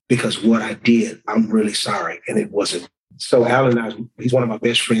hurt. Because what I did, I'm really sorry. And it wasn't. So Alan and I, he's one of my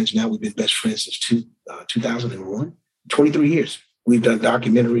best friends now. We've been best friends since 2001, 23 years. We've done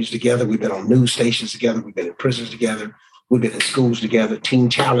documentaries together. We've been on news stations together. We've been in prisons together. We've been in schools together, teen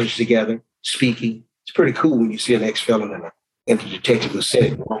challenge together, speaking. It's pretty cool when you see an ex-felon and a detective who's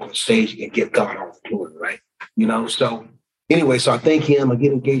sitting walk on the stage and give God all the glory, right? So anyway, so I thank him. I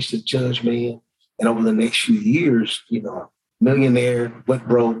get engaged to the judge, man. And over the next few years, millionaire, went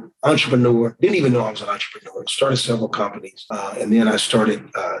broke, entrepreneur, didn't even know I was an entrepreneur, started several companies. And then I started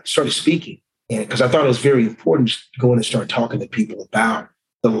speaking. And because I thought it was very important to go in and start talking to people about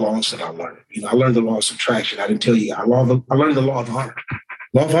the laws that I learned. I learned the law of subtraction. I didn't tell you, I learned the law of honor.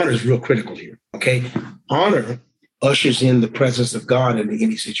 Law of honor is real critical here, okay? Honor ushers in the presence of God into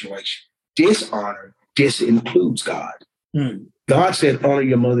any situation. Dishonor disincludes God. God said, honor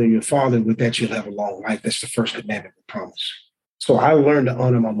your mother and your father, with that you'll have a long life. That's the first commandment we promise. So I learned to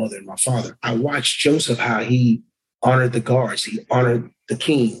honor my mother and my father. I watched Joseph, how he honored the guards. He honored the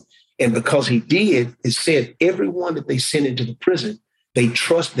king. And because he did, it said everyone that they sent into the prison, they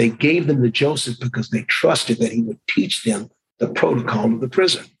gave them to Joseph because they trusted that he would teach them the protocol of the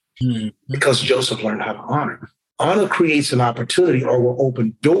prison. Because Joseph learned how to honor. Honor creates an opportunity or will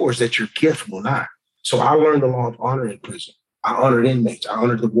open doors that your gift will not. So I learned the law of honor in prison. I honored inmates. I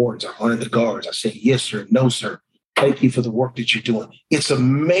honored the wardens. I honored the guards. I said, yes, sir. No, sir. Thank you for the work that you're doing. It's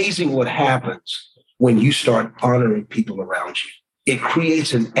amazing what happens when you start honoring people around you. It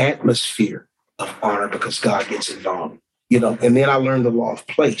creates an atmosphere of honor because God gets involved. And then I learned the law of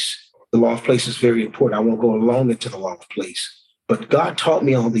place. The law of place is very important. I won't go along into the law of place, but God taught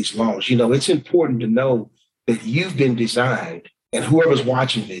me all these laws. It's important to know that you've been designed, and whoever's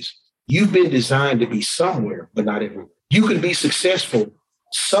watching this, you've been designed to be somewhere, but not everywhere. You can be successful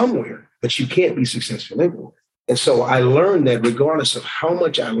somewhere, but you can't be successful everywhere. And so I learned that regardless of how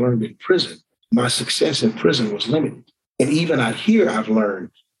much I learned in prison, my success in prison was limited. And even out here, I've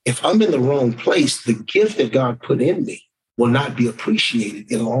learned if I'm in the wrong place, the gift that God put in me will not be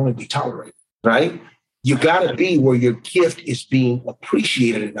appreciated. It'll only be tolerated, right? You got to be where your gift is being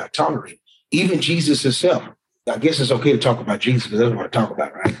appreciated and not tolerated. Even Jesus himself, I guess it's okay to talk about Jesus because that's what I talk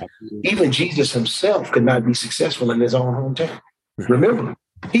about, right? Even Jesus himself could not be successful in his own hometown. Remember,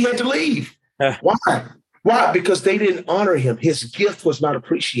 he had to leave. Why? Why? Because they didn't honor him. His gift was not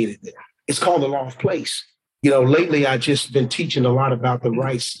appreciated there. It's called the law of place. Lately I've just been teaching a lot about the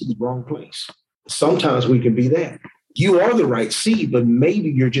right seed, wrong place. Sometimes we can be that. You are the right seed, but maybe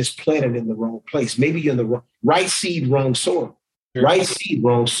you're just planted in the wrong place. Maybe you're in the right seed, wrong soil. Right seed,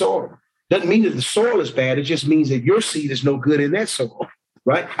 wrong soil. Doesn't mean that the soil is bad. It just means that your seed is no good in that soil,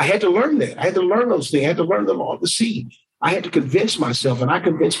 right? I had to learn that. I had to learn those things. I had to learn the law of the seed. I had to convince myself, and I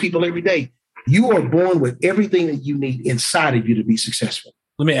convince people every day, you are born with everything that you need inside of you to be successful.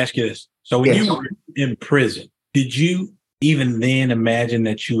 Let me ask you this. So when you were in prison, did you even then imagine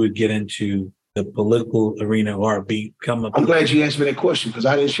that you would get into the political arena or become a... I'm glad you asked me that question because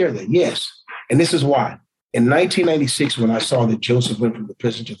I didn't share that. Yes. And this is why. In 1996, when I saw that Joseph went from the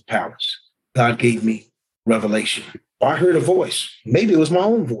prison to the palace, God gave me revelation. I heard a voice. Maybe it was my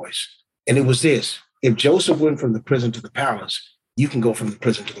own voice. And it was this. If Joseph went from the prison to the palace, you can go from the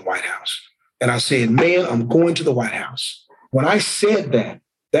prison to the White House. And I said, man, I'm going to the White House. When I said that,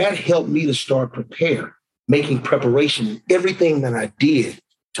 that helped me to start making preparation in everything that I did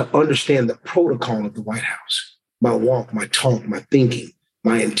to understand the protocol of the White House. My walk, my talk, my thinking,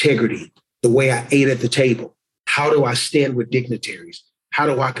 my integrity, the way I ate at the table. How do I stand with dignitaries? How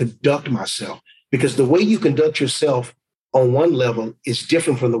do I conduct myself? Because the way you conduct yourself on one level is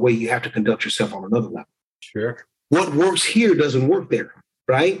different from the way you have to conduct yourself on another level. Sure. What works here doesn't work there,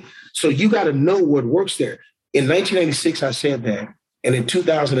 right? So you got to know what works there. In 1996, I said that. And in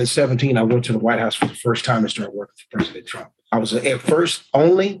 2017, I went to the White House for the first time and started working for President Trump. I was at first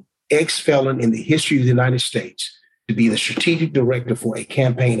only ex-felon in the history of the United States to be the strategic director for a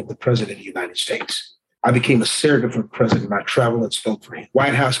campaign of the President of the United States. I became a surrogate for the President. I traveled and spoke for him.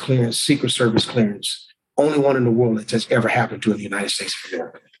 White House clearance, Secret Service clearance, only one in the world that has ever happened to in the United States of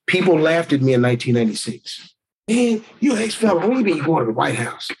America. People laughed at me in 1996. Man, you ex-felon, what do you mean you going to the White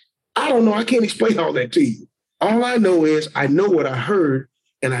House? I don't know. I can't explain all that to you. All I know is I know what I heard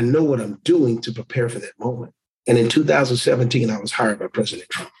and I know what I'm doing to prepare for that moment. And in 2017, I was hired by President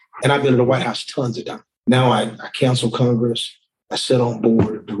Trump. And I've been to the White House tons of times. Now I counsel Congress. I sit on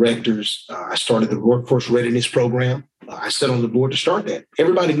board of directors. I started the Workforce Readiness Program. I sat on the board to start that.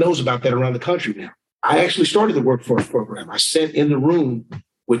 Everybody knows about that around the country now. I actually started the Workforce Program. I sat in the room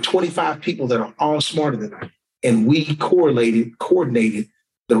with 25 people that are all smarter than I am. And we coordinated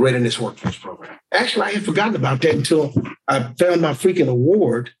the Readiness Workforce Program. Actually, I had forgotten about that until I found my freaking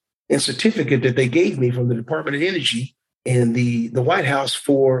award and certificate that they gave me from the Department of Energy and the White House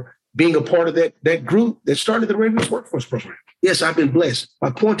for being a part of that group that started the Readiness Workforce Program. Yes, I've been blessed.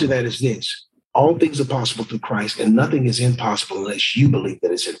 My point to that is this. All things are possible through Christ, and nothing is impossible unless you believe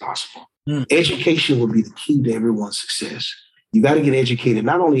that it's impossible. Education will be the key to everyone's success. You got to get educated,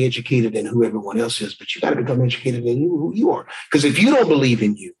 not only educated in who everyone else is, but you got to become educated in who you are. Because if you don't believe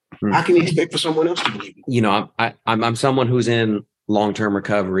in you, how can you expect for someone else to believe in you? You know, I'm someone who's in long-term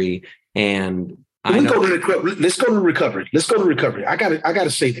recovery, and let's go to recovery. Let's go to recovery. I got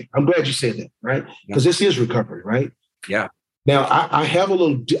to say that. I'm glad you said that, right? Because this is recovery, right? Yeah. Now I have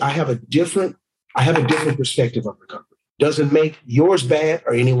a different perspective of recovery. Doesn't make yours bad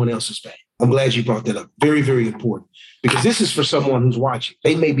or anyone else's bad. I'm glad you brought that up. Very, very important. Because this is for someone who's watching.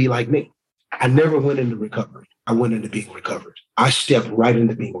 They may be like me. I never went into recovery. I went into being recovered. I stepped right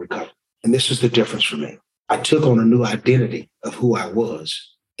into being recovered. And this is the difference for me. I took on a new identity of who I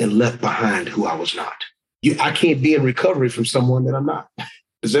was and left behind who I was not. I can't be in recovery from someone that I'm not.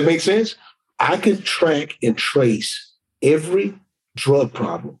 Does that make sense? I can track and trace every drug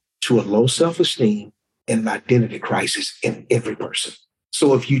problem to a low self-esteem and an identity crisis in every person.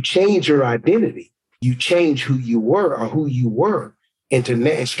 So if you change your identity, you change who you were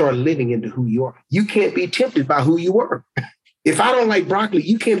and start living into who you are. You can't be tempted by who you were. If I don't like broccoli,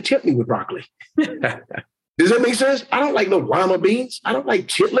 you can't tempt me with broccoli. Does that make sense? I don't like no lima beans. I don't like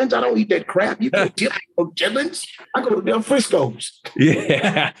chitlins. I don't eat that crap. You can't tempt me with chitlins. I go to Del Frisco's.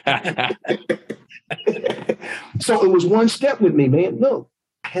 Yeah. So it was one step with me, man. Look,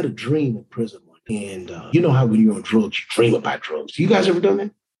 I had a dream in prison one day. And you know how when you're on drugs, you dream about drugs. You guys ever done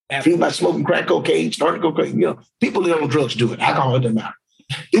that? Dream about smoking crack cocaine, starting cocaine. You know, people that are on drugs do it. Alcohol doesn't matter.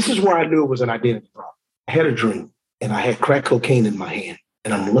 This is where I knew it was an identity problem. I had a dream and I had crack cocaine in my hand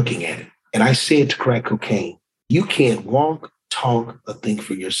and I'm looking at it. And I said to crack cocaine, you can't walk, talk, or think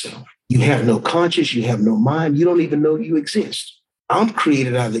for yourself. You have no conscience. You have no mind. You don't even know you exist. I'm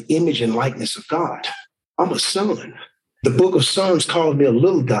created out of the image and likeness of God. I'm a son. The book of Psalms called me a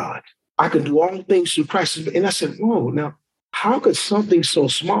little God. I can do all things through Christ. And I said, whoa, now, how could something so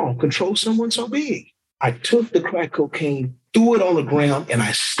small control someone so big? I took the crack cocaine, threw it on the ground, and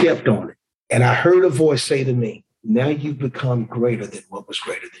I stepped on it. And I heard a voice say to me, now you've become greater than what was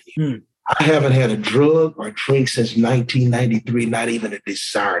greater than you. I haven't had a drug or drink since 1993, not even a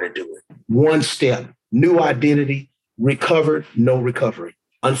desire to do it. One step, new identity, recovered, no recovery.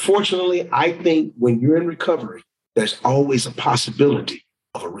 Unfortunately, I think when you're in recovery, there's always a possibility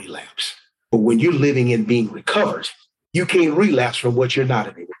of a relapse. But when you're living in being recovered, you can't relapse from what you're not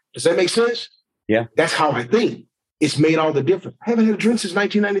anymore. Does that make sense? Yeah. That's how I think. It's made all the difference. I haven't had a drink since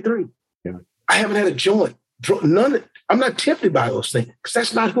 1993. Yeah. I haven't had a joint. None. I'm not tempted by those things because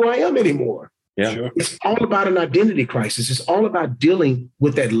that's not who I am anymore. Yeah. Sure. It's all about an identity crisis. It's all about dealing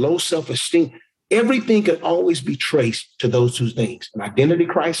with that low self-esteem. Everything can always be traced to those two things, an identity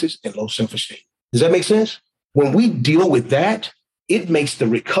crisis and low self-esteem. Does that make sense? When we deal with that, it makes the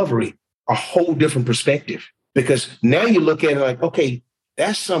recovery a whole different perspective because now you look at it like, okay,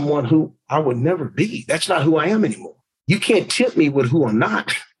 that's someone who I would never be. That's not who I am anymore. You can't tempt me with who I'm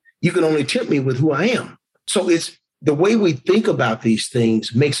not. You can only tempt me with who I am. So it's the way we think about these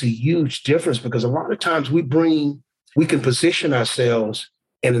things makes a huge difference because a lot of times we can position ourselves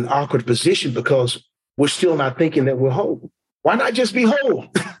in an awkward position because we're still not thinking that we're whole. Why not just be whole?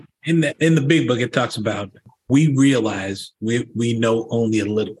 In the big book, it talks about we realize we know only a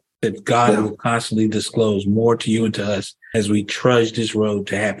little, that God will constantly disclose more to you and to us as we trudge this road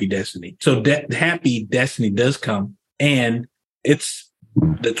to happy destiny. So that happy destiny does come, and it's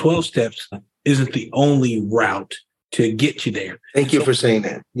the 12 steps isn't the only route to get you there. Thank you for saying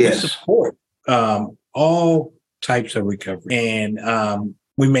that. Yes. We support all types of recovery, and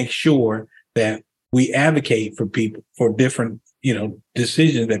we make sure that we advocate for people for different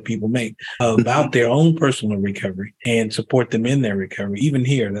decisions that people make about their own personal recovery and support them in their recovery. Even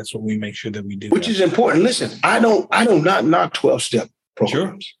here, that's what we make sure that we do. Which is important. Listen, I don't not knock 12-step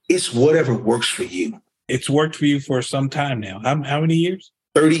programs. Sure. It's whatever works for you. It's worked for you for some time now. How many years?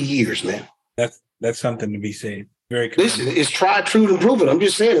 30 years, man. That's something to be said. Very cool. Listen, it's tried, true, and proven. I'm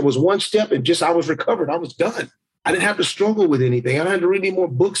just saying it was one step and I was recovered. I was done. I didn't have to struggle with anything. I didn't have to read any more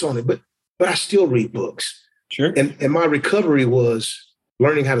books on it, but I still read books. Sure. And my recovery was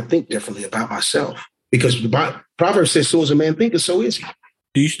learning how to think differently about myself, because the Proverbs says, so as a man thinketh, so is he.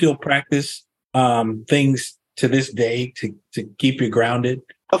 Do you still practice things to this day to keep you grounded?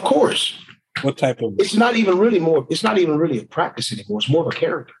 Of course. What type of? It's not even really a practice anymore. It's more of a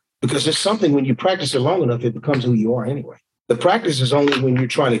character, because it's something when you practice it long enough, it becomes who you are anyway. The practice is only when you're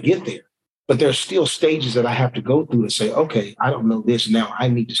trying to get there. But there's still stages that I have to go through to say, okay, I don't know this. Now I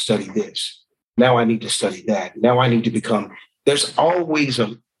need to study this. Now I need to study that. Now I need to become, there's always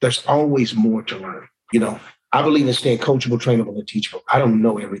more to learn. I believe in staying coachable, trainable, and teachable. I don't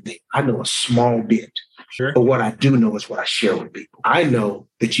know everything. I know a small bit. Sure. But what I do know is what I share with people. I know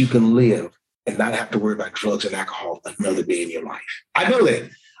that you can live and not have to worry about drugs and alcohol another day in your life. I know that.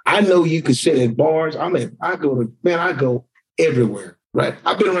 I know you can sit in bars. I go everywhere, right?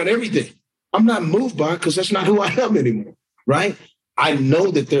 I've been around everything. I'm not moved by it because that's not who I am anymore, right? I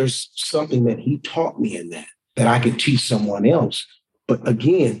know that there's something that he taught me in that I can teach someone else. But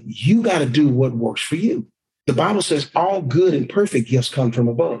again, you got to do what works for you. The Bible says all good and perfect gifts come from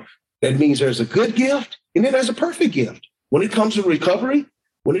above. That means there's a good gift and then there's a perfect gift. When it comes to recovery,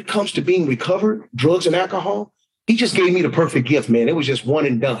 when it comes to being recovered, drugs and alcohol, he just gave me the perfect gift, man. It was just one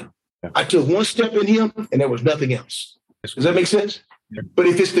and done. Yeah. I took one step in him and there was nothing else. Does that make sense? Yeah. But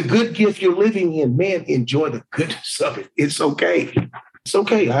if it's the good gift you're living in, man, enjoy the goodness of it. It's okay. It's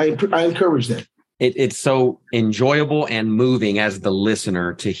okay. I encourage that. It's so enjoyable and moving as the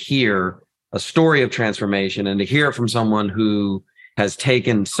listener to hear a story of transformation and to hear it from someone who has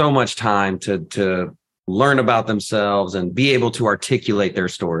taken so much time to learn about themselves and be able to articulate their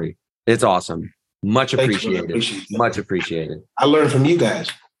story. It's awesome. Much appreciated. Much appreciated. I learned from you guys.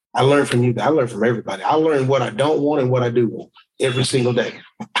 I learned from everybody. I learned what I don't want and what I do want every single day.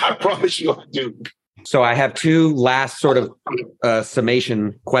 I promise you I do. So I have two last sort of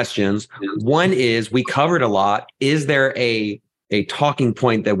summation questions. One is, we covered a lot. Is there a talking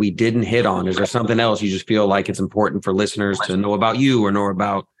point that we didn't hit on? Is there something else you just feel like it's important for listeners to know about you or know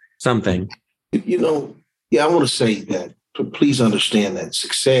about something? I want to say that, please understand that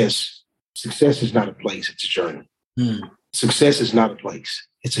success is not a place, it's a journey. Success is not a place,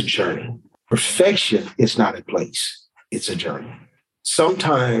 it's a journey. Perfection is not a place, it's a journey.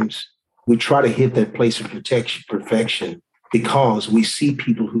 Sometimes we try to hit that place of perfection because we see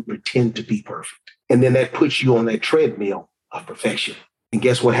people who pretend to be perfect. And then that puts you on that treadmill of perfection. And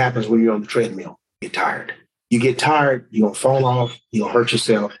guess what happens when you're on the treadmill? You get tired. You get tired, you're going to fall off, you're going to hurt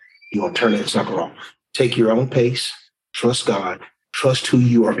yourself, you're going to turn that sucker off. Take your own pace, trust God, trust who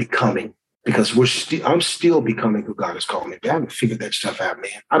you are becoming, because I'm still becoming who God has called me. I haven't figured that stuff out,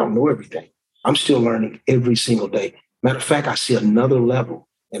 man. I don't know everything. I'm still learning every single day. Matter of fact, I see another level.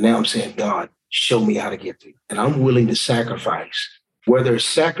 And now I'm saying, God, show me how to get there. And I'm willing to sacrifice. Where there's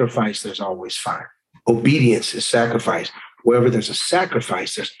sacrifice, there's always fire. Obedience is sacrifice. Wherever there's a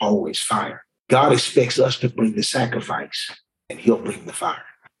sacrifice, there's always fire. God expects us to bring the sacrifice, and he'll bring the fire.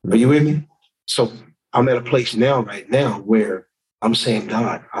 Are you with me? So I'm at a place right now, where I'm saying,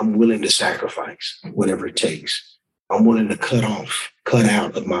 God, I'm willing to sacrifice whatever it takes. I'm willing to cut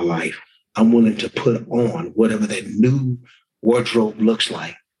out of my life. I'm willing to put on whatever that new wardrobe looks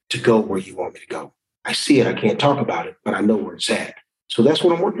like to go where you want me to go. I see it. I can't talk about it, but I know where it's at. So that's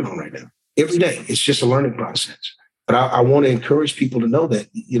what I'm working on right now. Every day. It's just a learning process. But I want to encourage people to know that,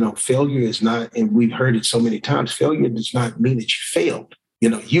 failure is not, and we've heard it so many times, failure does not mean that you failed.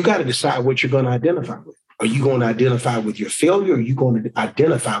 You got to decide what you're going to identify with. Are you going to identify with your failure, or are you going to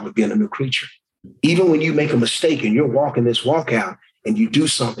identify with being a new creature? Even when you make a mistake and you're walking this walk out and you do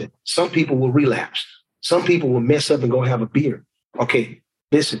something, some people will relapse. Some people will mess up and go have a beer. Okay,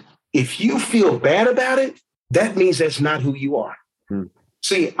 listen, if you feel bad about it, that means that's not who you are.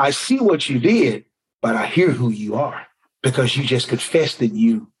 See, I see what you did, but I hear who you are, because you just confessed that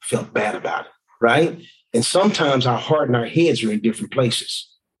you felt bad about it, right? And sometimes our heart and our heads are in different places.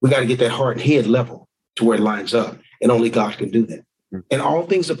 We got to get that heart and head level to where it lines up, and only God can do that. And all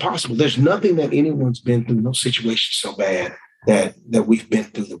things are possible. There's nothing that anyone's been through, no situation so bad that we've been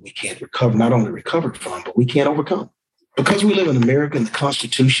through that we can't recover, not only recovered from, but we can't overcome. Because we live in America and the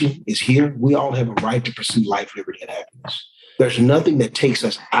Constitution is here, we all have a right to pursue life, liberty, and happiness. There's nothing that takes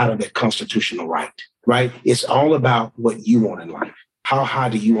us out of that constitutional right. right? It's all about what you want in life. How high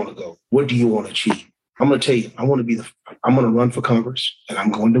do you want to go? What do you want to achieve? I'm going to tell you, I'm going to run for Congress and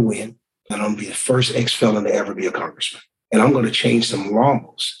I'm going to win. And I'm going to be the first ex-felon to ever be a congressman. And I'm going to change some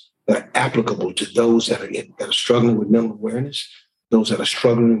laws that are applicable to those that are struggling with mental awareness, those that are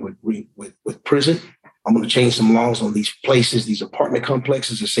struggling with prison. I'm going to change some laws on these places, these apartment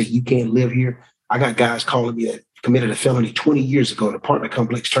complexes that say you can't live here. I got guys calling me that committed a felony 20 years ago. An apartment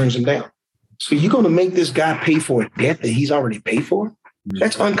complex turns them down. So you're going to make this guy pay for a debt that he's already paid for?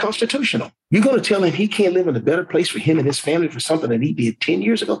 That's unconstitutional. You're going to tell him he can't live in a better place for him and his family for something that he did 10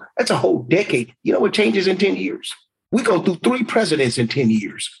 years ago? That's a whole decade. You know what changes in 10 years? We go through 3 presidents in 10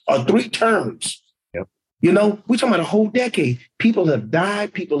 years or 3 terms. Yep. You know, we're talking about a whole decade. People have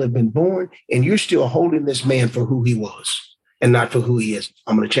died. People have been born. And you're still holding this man for who he was and not for who he is.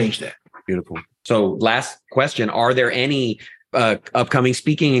 I'm going to change that. Beautiful. So last question. Are there any upcoming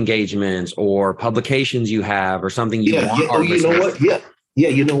speaking engagements or publications you have or something you want our listeners? You know what? Yeah.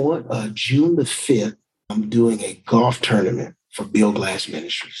 You know what? June the 5th, I'm doing a golf tournament for Bill Glass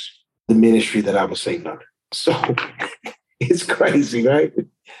Ministries, the ministry that I was saved under. So it's crazy, right?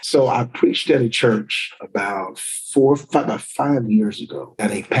 So I preached at a church about 5 years ago,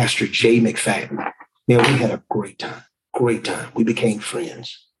 and a Pastor Jay McFadden. Man, we had a great time. We became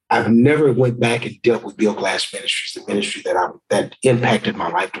friends. I've never went back and dealt with Bill Glass Ministries, the ministry that impacted my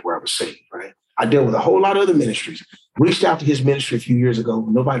life to where I was saved, right? I dealt with a whole lot of other ministries. Reached out to his ministry a few years ago.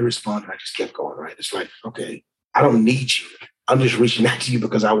 Nobody responded. I just kept going, right? It's like, okay, I don't need you. I'm just reaching out to you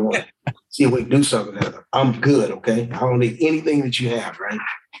because I want to see if we can do something together. I'm good, okay? I don't need anything that you have, right?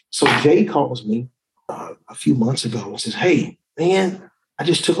 So Jay calls me a few months ago and says, hey, man, I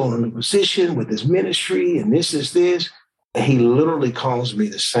just took on a new position with this ministry and this is this. And he literally calls me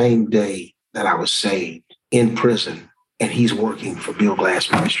the same day that I was saved in prison, and he's working for Bill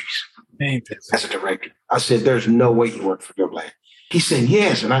Glass Ministries as a director. I said, there's no way you work for Bill Glass. He said,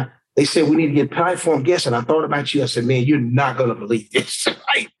 yes. And they said, we need to get platform guests. And I thought about you. I said, man, you're not going to believe this.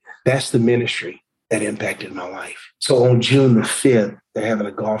 Right? That's the ministry that impacted my life. So on June the 5th, they're having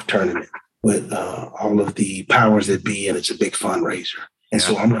a golf tournament with all of the powers that be, and it's a big fundraiser. And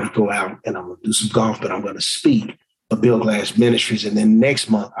so I'm going to go out and I'm going to do some golf, but I'm going to speak of Bill Glass Ministries. And then next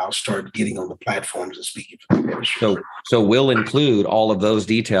month, I'll start getting on the platforms and speaking for the ministry. So we'll include all of those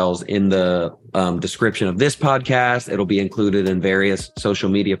details in the description of this podcast. It'll be included in various social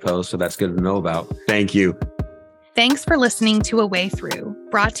media posts. So that's good to know about. Thank you. Thanks for listening to A Way Through,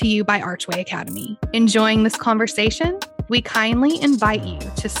 brought to you by Archway Academy. Enjoying this conversation? We kindly invite you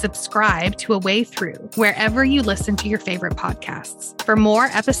to subscribe to A Way Through wherever you listen to your favorite podcasts. For more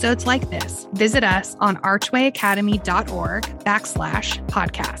episodes like this, visit us on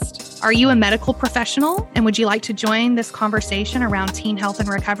archwayacademy.org/podcast. Are you a medical professional and would you like to join this conversation around teen health and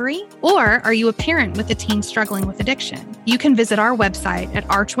recovery? Or are you a parent with a teen struggling with addiction? You can visit our website at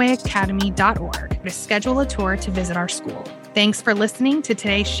archwayacademy.org to schedule a tour to visit our school. Thanks for listening to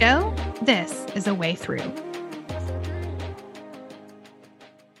today's show. This is A Way Through.